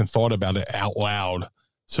talked and thought about it out loud,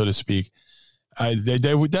 so to speak,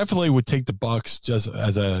 they would definitely take the Bucks just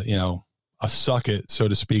as a suck it, so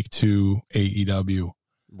to speak, to AEW.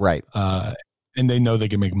 Right. And they know they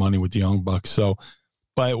can make money with the Young Bucks. So,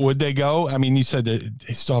 but would they go? I mean, you said that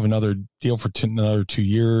they still have another deal for another 2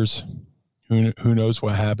 years. Who knows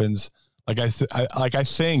what happens? I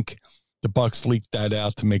think the Bucks leaked that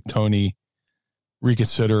out to make Tony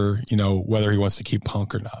reconsider, whether he wants to keep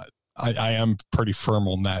Punk or not. I am pretty firm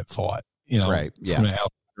on that thought, Right. Yeah.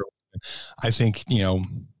 I think,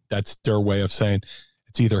 that's their way of saying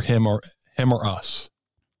it's either him or us.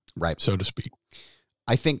 Right. So to speak.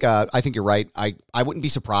 I think you're right. I wouldn't be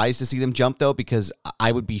surprised to see them jump though, because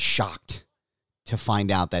I would be shocked to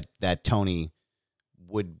find out that Tony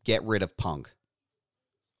would get rid of Punk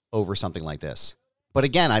over something like this. But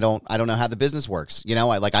again, I don't know how the business works.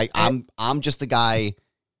 I'm just the guy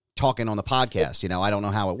talking on the podcast. I don't know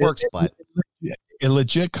how it works, but it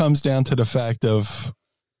legit comes down to the fact of,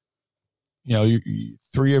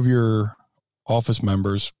 three of your office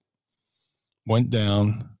members went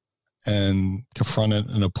down and confronted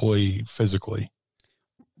an employee physically.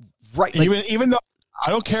 Right. Even though I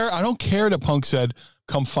don't care that Punk said,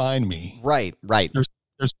 "Come find me." Right.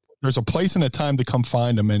 There's a place and a time to come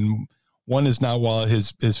find him, and one is not while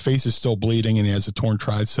his face is still bleeding and he has a torn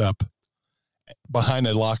tricep behind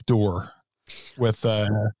a locked door with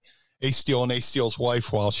Ace Steel and Ace Steel's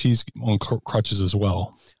wife while she's on crutches as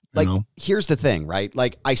well. Here's the thing, right?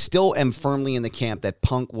 I still am firmly in the camp that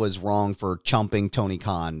Punk was wrong for chumping Tony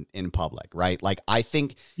Khan in public, right? I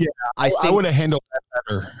think I would have handled that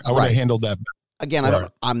better. I would have handled that better. Again,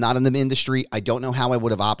 I'm not in the industry. I don't know how I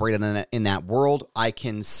would have operated in that world. I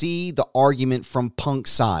can see the argument from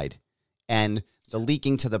Punk's side and the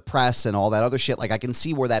leaking to the press and all that other shit. I can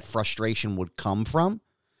see where that frustration would come from,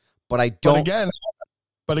 but I don't.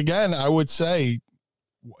 But again, I would say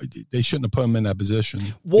they shouldn't have put him in that position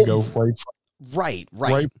to go right.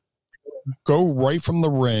 Go right from the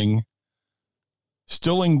ring,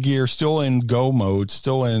 still in gear, still in go mode,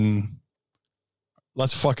 still in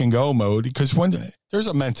let's fucking go mode. Because when there's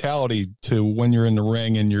a mentality to when you're in the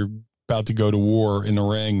ring and you're about to go to war in the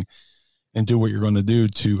ring and do what you're going to do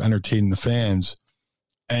to entertain the fans.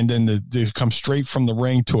 And then to come straight from the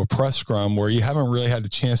ring to a press scrum where you haven't really had the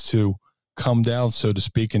chance to come down, so to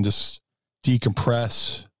speak, and just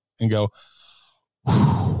decompress and go,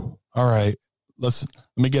 all right, let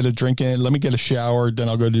me get a drink in, let me get a shower, then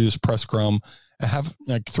I'll go do this press scrum and have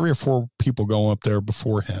 3 or 4 people going up there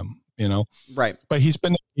before him, Right. But he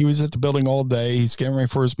was at the building all day. He's getting ready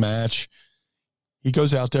for his match. He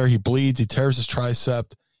goes out there, he bleeds, he tears his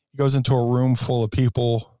tricep. He goes into a room full of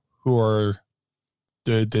people who are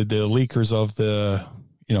the leakers of the,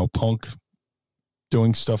 Punk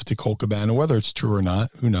doing stuff to Colt Cabana, whether it's true or not,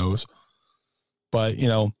 who knows? But,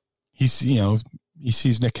 he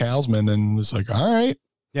sees Nick Hausman and was like, all right.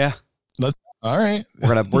 Yeah. All right.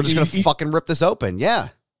 We're just going to fucking rip this open. Yeah.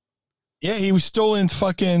 Yeah. He was still in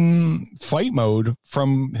fucking fight mode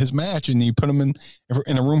from his match, and you put him in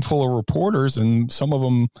a room full of reporters, and some of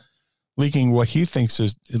them leaking what he thinks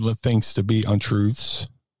to be untruths,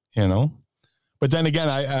 But then again,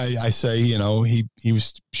 I say, he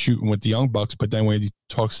was shooting with the Young Bucks, but then when he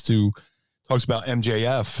talks about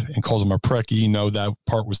MJF and calls him a prick, that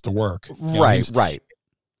part was the work. Right.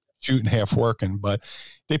 shooting, half working. But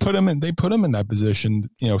they put him in that position,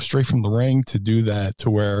 straight from the ring to do that, to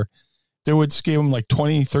where they would just give him like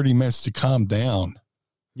 20, 30 minutes to calm down.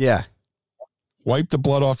 Yeah. Wipe the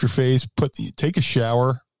blood off your face, take a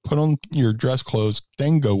shower, put on your dress clothes,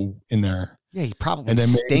 then go in there. Yeah, he probably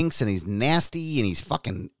stinks and he's nasty and he's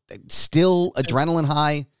fucking still adrenaline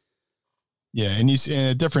high. Yeah, and he's in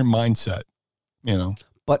a different mindset,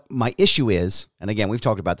 But my issue is, and again, we've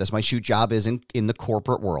talked about this, my shoot job is in the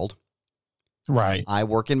corporate world. Right. I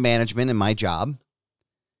work in management in my job.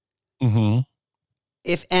 Mm-hmm.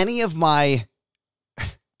 If any of my,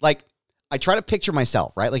 like, I try to picture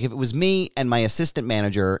myself, right? Like if it was me and my assistant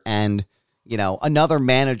manager and, another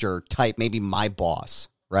manager type, maybe my boss,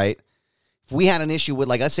 right? If we had an issue with,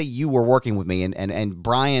 like, let's say you were working with me and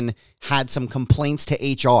Brian had some complaints to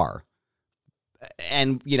HR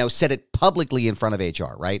and, said it publicly in front of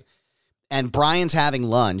HR, right? And Brian's having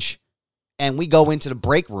lunch and we go into the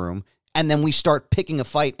break room and then we start picking a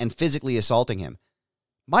fight and physically assaulting him.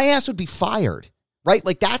 My ass would be fired, right?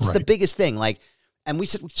 Like that's the biggest thing. Like, and we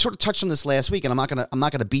sort of touched on this last week, and I'm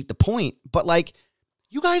not gonna beat the point, but like,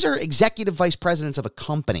 you guys are executive vice presidents of a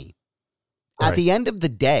company. Right. At the end of the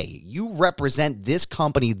day, you represent this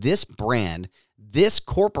company, this brand, this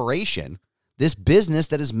corporation, this business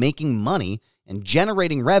that is making money and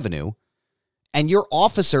generating revenue, and you're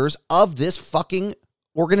officers of this fucking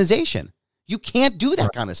organization. You can't do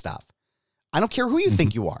that kind of stuff. I don't care who you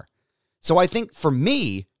think you are. So I think for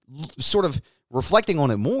me, sort of reflecting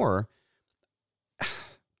on it more,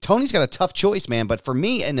 Tony's got a tough choice, man. But for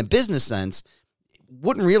me, in a business sense, it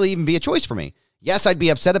wouldn't really even be a choice for me. Yes, I'd be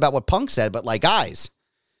upset about what Punk said, but like, guys,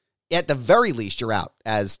 at the very least, you're out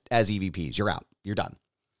as EVPs. You're out. You're done.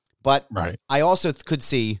 But I also could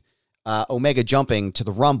see Omega jumping to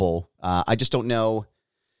the Rumble. I just don't know.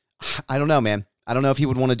 I don't know, man. I don't know if he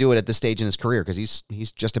would want to do it at this stage in his career because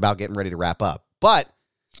he's just about getting ready to wrap up. But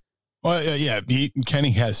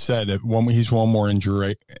Kenny has said that he's one more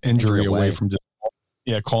injury away from just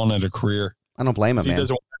calling it a career. I don't blame him, man.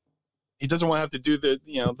 He doesn't want to have to do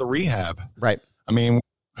the rehab. Right. I mean,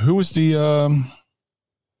 who was the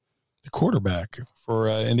quarterback for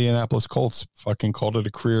Indianapolis Colts? Fucking called it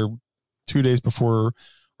a career 2 days before,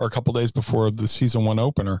 or a couple days before the season 1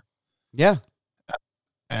 opener. Yeah.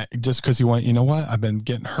 Just because he went, you know what? I've been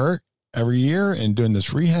getting hurt every year and doing this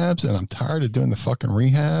rehabs, and I'm tired of doing the fucking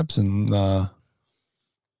rehabs, and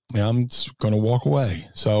I'm just going to walk away.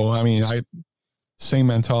 So, I mean, same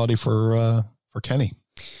mentality for Kenny.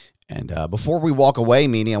 And before we walk away,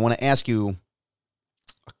 Meanie, I want to ask you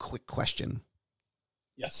a quick question.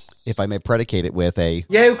 Yes. If I may predicate it with a...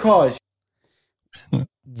 Yeah, of course.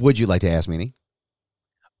 Would you like to ask Meanie?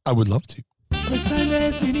 I would love to. It's time to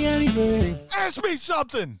ask Meanie anything. Ask me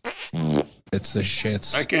something. It's the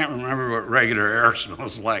shits. I can't remember what regular air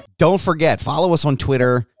smells like. Don't forget, follow us on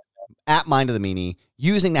Twitter, @MindOfTheMeanie,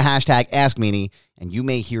 using the hashtag AskMeanie, and you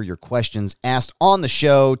may hear your questions asked on the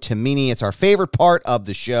show to Meanie. It's our favorite part of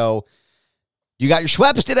the show. You got your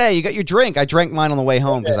Schweppes today. You got your drink. I drank mine on the way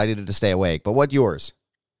home because I needed to stay awake. But what's yours?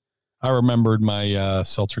 I remembered my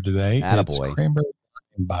seltzer today. Attaboy. It's cranberry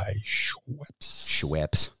by Schweppes.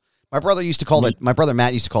 Schweppes. My brother used to call it. My brother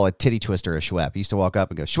Matt used to call it titty twister a Schwepp. He used to walk up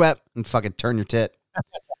and go Schwepp and fucking turn your tit. What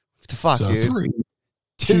the fuck, So dude? 3,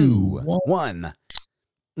 2, 1.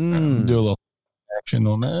 Do a little action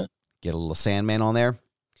on that. Get a little Sandman on there.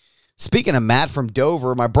 Speaking of Matt from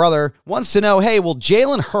Dover, my brother wants to know, hey, will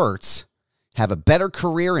Jalen Hurts have a better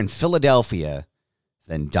career in Philadelphia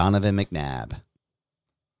than Donovan McNabb?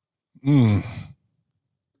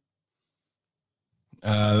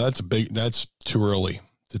 That's too early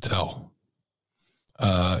to tell.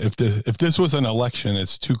 If this was an election,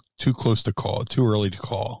 it's too close to call, too early to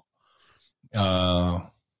call. I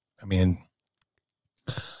mean,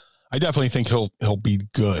 I definitely think he'll be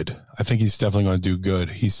good. I think he's definitely going to do good.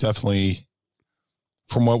 He's definitely,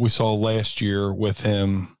 from what we saw last year with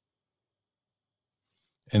him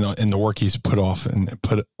and the work he's put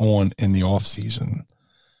on in the off season,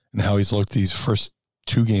 and how he's looked these first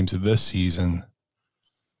 2 games of this season.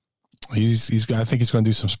 I think he's going to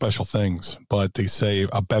do some special things. But they say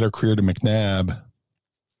a better career to McNabb.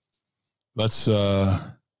 Let's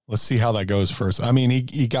see how that goes first. I mean,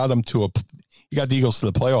 he got him he got the Eagles to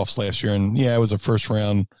the playoffs last year, and it was a first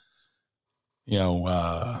round,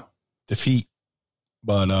 defeat.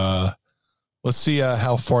 But let's see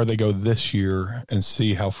how far they go this year, and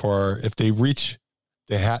see how far, if they reach,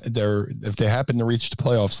 if they happen to reach the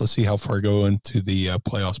playoffs. Let's see how far they go into the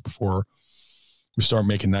playoffs before we start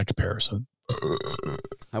making that comparison.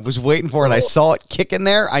 I was waiting for it. I saw it kick in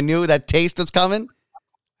there. I knew that taste was coming.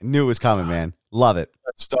 I knew it was coming, man. Love it.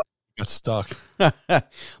 That stuff got stuck.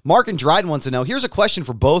 Mark and Dryden wants to know, here's a question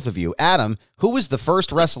for both of you. Adam, who was the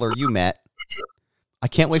first wrestler you met? I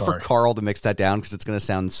can't wait for Carl to mix that down because it's going to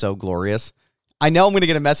sound so glorious. I know I'm going to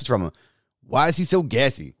get a message from him. Why is he so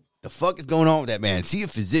gassy? The fuck is going on with that man? See a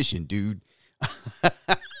physician, dude.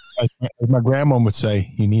 As my grandma would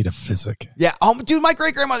say, you need a physic. Yeah. Dude, my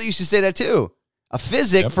great-grandmother used to say that too. A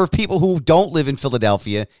physic for people who don't live in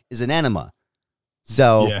Philadelphia is an enema.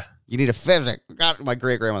 So you need a physic. God, my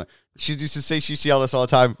great-grandmother. She used to say, she yelled at us all the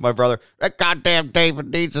time, my brother, that goddamn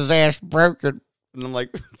David needs his ass broken. And I'm like,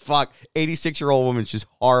 fuck, 86-year-old woman's just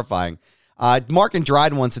horrifying. Mark and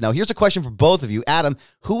Dryden wants to know, here's a question for both of you. Adam,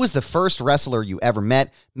 who was the first wrestler you ever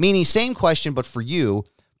met? Meanie, same question, but for you.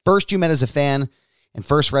 First you met as a fan, and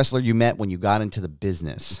first wrestler you met when you got into the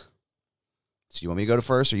business. So you want me to go to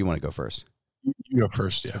first, or you want to go first? You go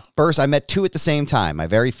first, yeah. First, I met two at the same time. My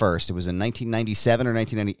very first. It was in 1997 or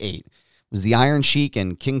 1998. It was the Iron Sheik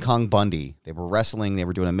and King Kong Bundy. They were wrestling. They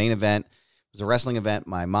were doing a main event. It was a wrestling event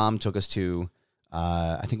my mom took us to.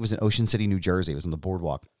 I think it was in Ocean City, New Jersey. It was on the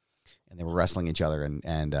boardwalk. And they were wrestling each other.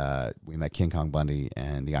 And we met King Kong Bundy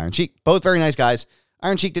and the Iron Sheik. Both very nice guys.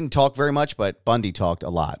 Iron Sheik didn't talk very much, but Bundy talked a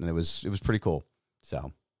lot. And it was pretty cool.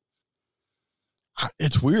 So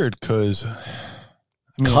it's weird because I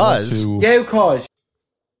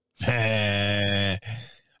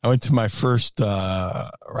went to my first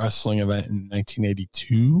wrestling event in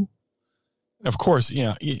 1982. Of course,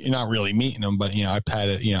 you're not really meeting him, but I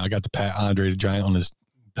got to pat Andre the Giant on his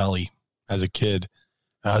belly as a kid.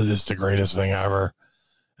 This is the greatest thing ever.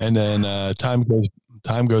 And then time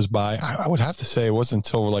goes by. I would have to say it wasn't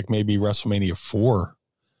until like maybe WrestleMania 4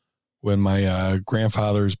 when my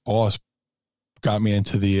grandfather's boss got me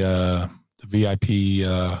into the VIP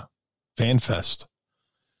Fan Fest.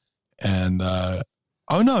 And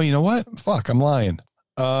oh no, you know what? Fuck, I'm lying.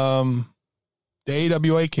 The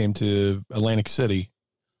AWA came to Atlantic City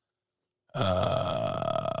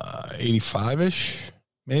 85-ish,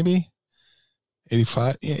 maybe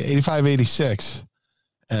 85, 86.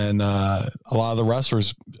 And a lot of the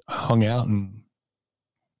wrestlers hung out and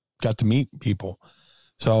got to meet people.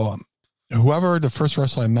 So whoever the first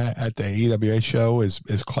wrestler I met at the AWA show is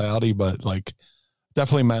cloudy, but like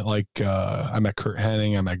definitely met I met Kurt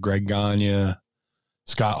Hennig, I met Greg Gagne,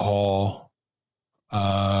 Scott Hall,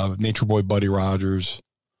 Nature Boy Buddy Rogers,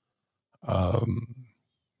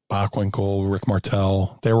 Bockwinkel, Rick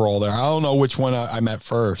Martel. They were all there. I don't know which one I met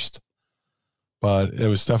first, but it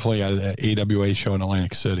was definitely at an AWA show in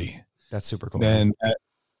Atlantic City. That's super cool. Then,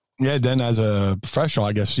 then as a professional,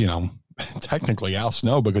 I guess, technically Al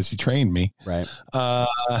Snow because he trained me. Right. But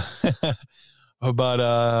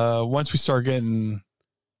once we start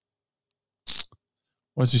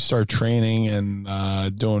training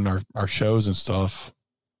and doing our shows and stuff,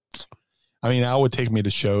 I mean, Al would take me to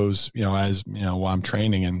shows, as, while I'm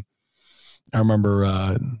training. And I remember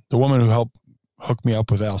the woman who helped hook me up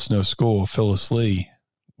with Al Snow School, Phyllis Lee,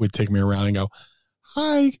 would take me around and go,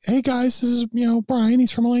 "Hi, hey guys, this is, Brian.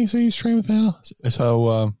 He's from Atlantic City. He's trained with Al."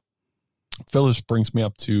 So Phyllis brings me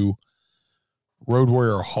up to Road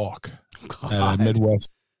Warrior Hawk at a Midwest,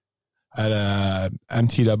 at a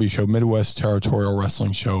MTW show, Midwest Territorial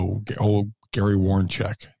Wrestling Show. Old Gary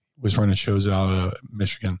Warncheck was running shows out of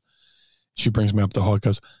Michigan. She brings me up to Hawk,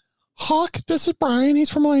 goes, "Hawk, this is Brian. He's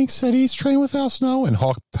from Atlantic City. He's trained with Al Snow." And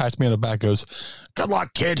Hawk pats me on the back, goes, "Good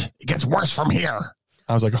luck, kid. It gets worse from here."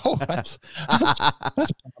 I was like, "Oh, that's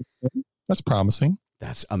promising.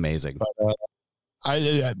 That's amazing." But,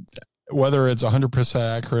 I whether it's 100%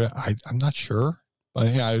 accurate, I'm not sure.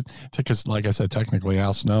 But yeah, because like I said, technically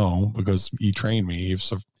Al Snow, because he trained me.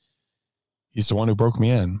 He's the one who broke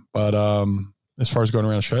me in. But as far as going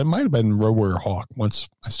around the show, it might have been Road Warrior Hawk once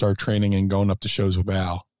I started training and going up to shows with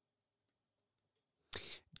Al.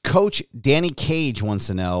 Coach Danny Cage wants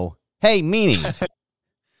to know, hey, Meanie,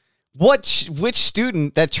 which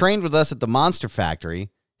student that trained with us at the Monster Factory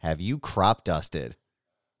have you crop dusted?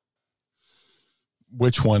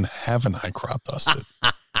 Which one haven't I crop dusted?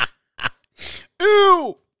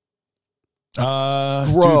 Ew!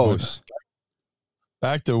 Gross. Dude,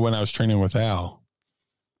 back to when I was training with Al.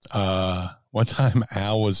 One time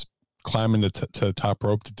Al was climbing to the top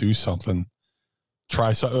rope to do something.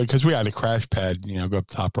 Try something, because we had a crash pad, go up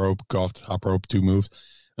the top rope, go off the top rope, do moves.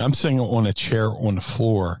 And I'm sitting on a chair on the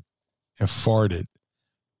floor and farted.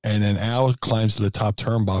 And then Al climbs to the top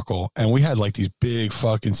turnbuckle. And we had like these big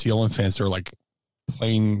fucking ceiling fans. They're like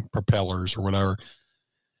plane propellers or whatever.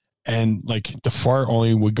 And like the fart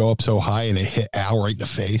only would go up so high and it hit Al right in the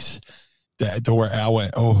face. That to where Al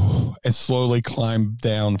went, oh, and slowly climbed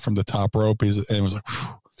down from the top rope. And it was like,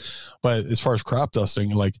 whew. But as far as crop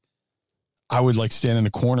dusting, like, I would like stand in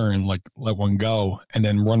the corner and like let one go and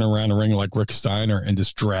then run around the ring like Rick Steiner and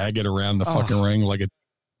just drag it around the fucking ring like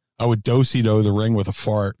I would do-si-do the ring with a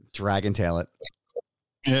fart. Dragon tail it.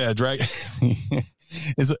 Yeah, drag.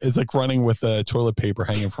 It's like running with toilet paper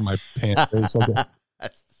hanging from my pants. It's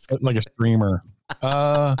like a streamer.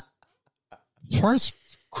 As far as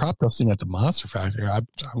crop dusting at the Monster Factory, I'm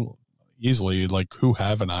easily like, who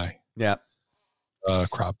haven't I? Yeah.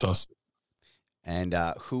 Crop dust. And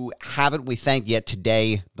who haven't we thanked yet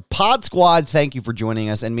today? The Pod Squad, thank you for joining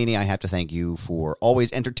us. And Meanie, I have to thank you for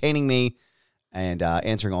always entertaining me and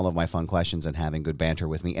answering all of my fun questions and having good banter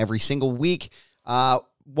with me every single week.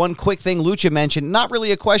 One quick thing Lucha mentioned, not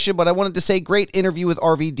really a question, but I wanted to say great interview with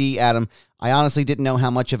RVD, Adam. I honestly didn't know how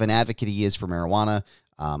much of an advocate he is for marijuana.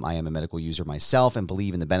 I am a medical user myself and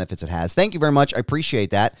believe in the benefits it has. Thank you very much. I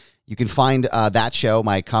appreciate that. You can find that show,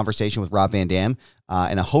 my conversation with Rob Van Dam,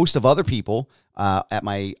 and a host of other people at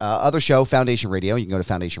my other show, Foundation Radio. You can go to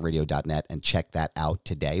foundationradio.net and check that out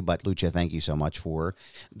today. But Lucha, thank you so much for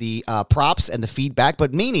the props and the feedback.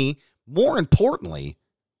 But Meanie, more importantly,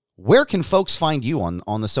 where can folks find you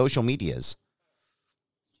on the social medias?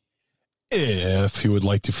 If you would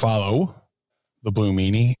like to follow the Blue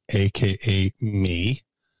Meanie, a.k.a. me,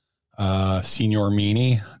 Senior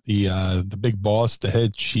Meanie, the big boss, the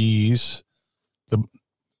head cheese, the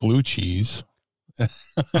blue cheese.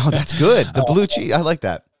 Oh, that's good. The blue cheese. I like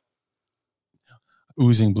that.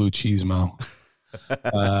 Oozing blue cheese, Mo.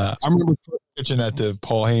 I remember pitching that to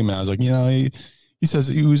Paul Heyman. I was like, he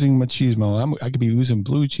says oozing machismo. I could be oozing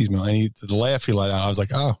blue cheese, Mo. And the laugh he let out, I was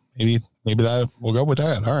like, oh, maybe that we'll go with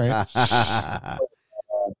that. All right.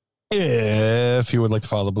 If you would like to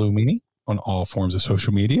follow the Blue Meanie on all forms of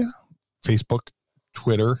social media, Facebook,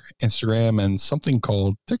 Twitter, Instagram, and something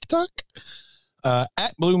called TikTok,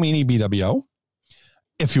 at Blue Meanie BWO.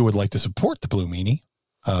 If you would like to support the Blue Meanie,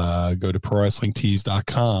 go to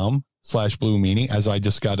prowrestlingtees.com/Blue Meanie, as I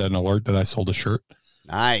just got an alert that I sold a shirt.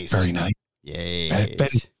 Nice. Very nice. Yay. Very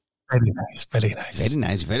nice. Very nice. Very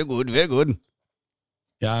nice. Very good. Very good.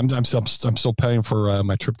 Yeah, I'm still paying for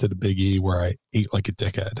my trip to the Big E where I ate like a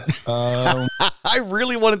dickhead. I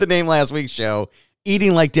really wanted to name last week's show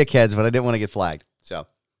Eating Like Dickheads, but I didn't want to get flagged. So,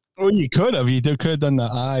 well, you could have. You could have done the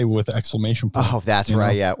I with exclamation point. Oh, that's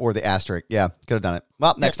right. Yeah, or the asterisk. Yeah, could have done it.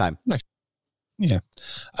 Well, next time. Yeah.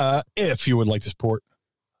 If you would like to support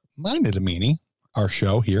Mind of the Meanie, our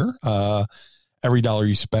show here, every dollar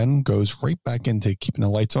you spend goes right back into keeping the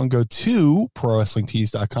lights on. Go to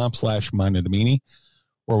prowrestlingtees.com/Mind of the Meanie,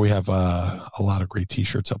 where we have a lot of great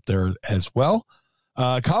t-shirts up there as well.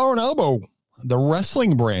 Collar and Elbow, the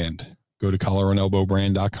wrestling brand. Go to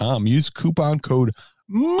collarandelbowbrand.com. Use coupon code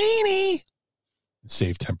MEANIE.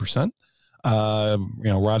 Save 10%.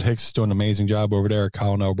 Rod Hicks is doing an amazing job over there at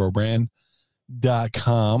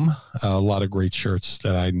collarandelbowbrand.com. A lot of great shirts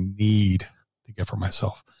that I need to get for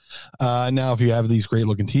myself. Now, if you have these great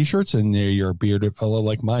looking t-shirts and you're a bearded fellow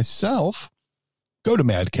like myself, go to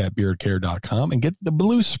madcatbeardcare.com and get the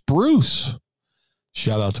blue spruce.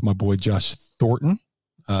 Shout out to my boy Josh Thornton.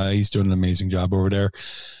 He's doing an amazing job over there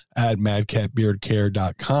at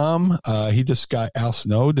madcatbeardcare.com. He just got Al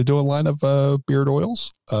Snow to do a line of beard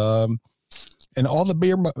oils. And all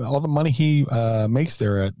the money he makes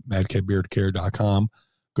there at madcatbeardcare.com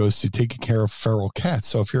goes to taking care of feral cats.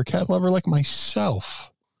 So if you're a cat lover like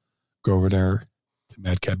myself, go over there to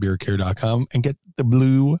madcatbeardcare.com and get the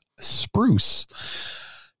blue spruce.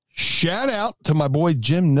 Shout out to my boy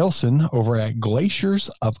Jim Nilsson over at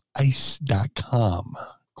glaciersofice.com.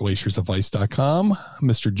 glaciersofice.com.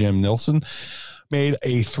 Mr. Jim Nilsson made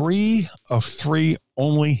a 3 of 3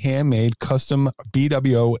 only handmade custom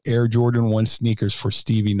BWO Air Jordan 1 sneakers for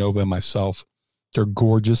Stevie Nova and myself. They're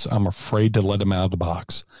gorgeous. I'm afraid to let them out of the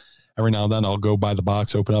box. Every now and then I'll go by the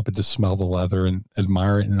box, open up and just smell the leather and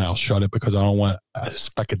admire it, and I'll shut it because I don't want a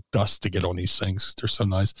speck of dust to get on these things. They're so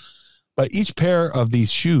nice. But each pair of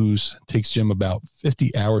these shoes takes Jim about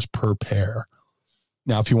 50 hours per pair.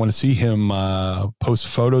 Now, if you want to see him post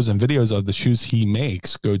photos and videos of the shoes he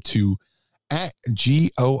makes, go to at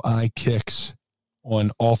GOI Kicks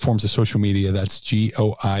on all forms of social media. That's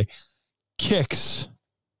GOI Kicks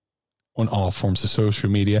on all forms of social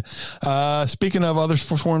media. Speaking of other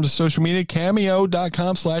forms of social media,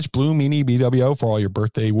 cameo.com/Blue Meanie BWO for all your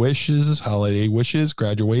birthday wishes, holiday wishes,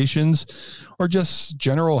 graduations, or just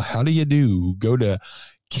general how do you do. Go to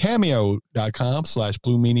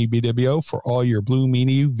cameo.com/Blue Meanie BWO for all your Blue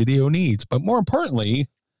Meanie video needs. But more importantly,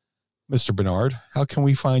 Mr. Bernard, how can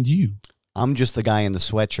we find you? I'm just the guy in the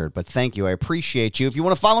sweatshirt, but thank you. I appreciate you. If you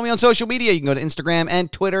want to follow me on social media, you can go to Instagram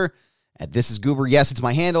and Twitter at This Is Goober. Yes, it's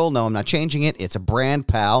my handle. No, I'm not changing it. It's a brand,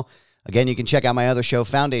 pal. Again, you can check out my other show,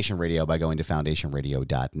 Foundation Radio, by going to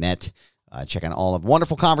foundationradio.net. Check out all of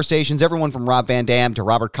wonderful conversations, everyone from Rob Van Dam to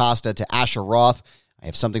Robert Costa to Asher Roth. I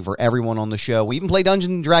have something for everyone on the show. We even play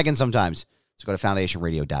Dungeons and Dragons sometimes. So go to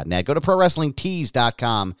foundationradio.net. Go to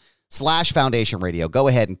prowrestlingtees.com/foundationradio. Go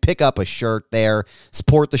ahead and pick up a shirt there.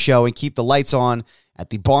 Support the show and keep the lights on at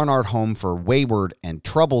the Barnard Home for Wayward and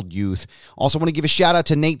Troubled Youth. Also want to give a shout out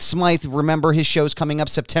to Nate Smythe. Remember, his show's coming up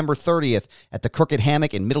September 30th at the Crooked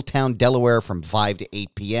Hammock in Middletown, Delaware from 5 to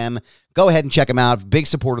 8 p.m. Go ahead and check him out. Big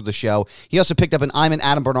supporter of the show. He also picked up an I'm an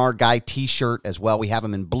Adam Barnard Guy t-shirt as well. We have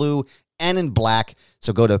him in blue and in black.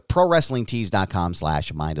 So go to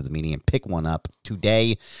prowrestlingtees.com/Mind of the Meanie and pick one up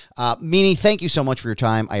today. Meanie, thank you so much for your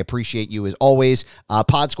time. I appreciate you as always.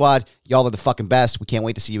 Pod Squad, y'all are the fucking best. We can't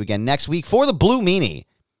wait to see you again next week for the Blue Meanie.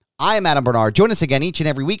 I am Adam Barnard. Join us again each and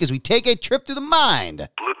every week as we take a trip through the mind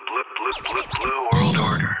Blue World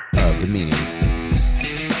Order. of the Meanie.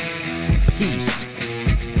 Peace.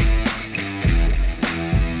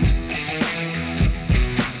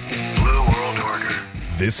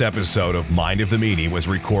 This episode of Mind of the Meanie was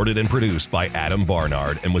recorded and produced by Adam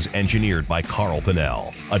Barnard and was engineered by Carl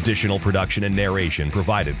Pinnell. Additional production and narration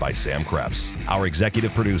provided by Sam Krebs. Our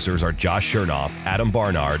executive producers are Josh Chernoff, Adam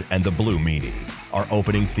Barnard, and the Blue Meanie. Our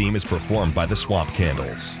opening theme is performed by the Swamp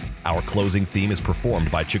Candles. Our closing theme is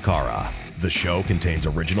performed by Chikara. The show contains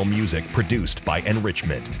original music produced by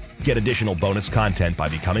Enrichment. Get additional bonus content by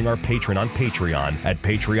becoming our patron on Patreon at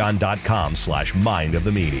patreon.com/Mind of the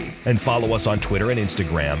Meanie. And follow us on Twitter and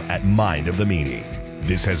Instagram at Mind of the Meanie.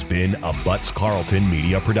 This has been a Butts Carlton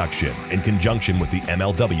media production in conjunction with the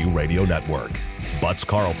MLW Radio Network. Butts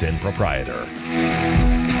Carlton, proprietor.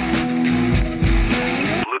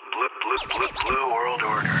 Blue World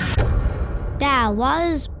Order. Dad, why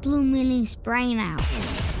is Blue Meanie's brain out?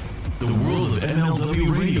 The world of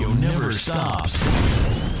MLW Radio never stops.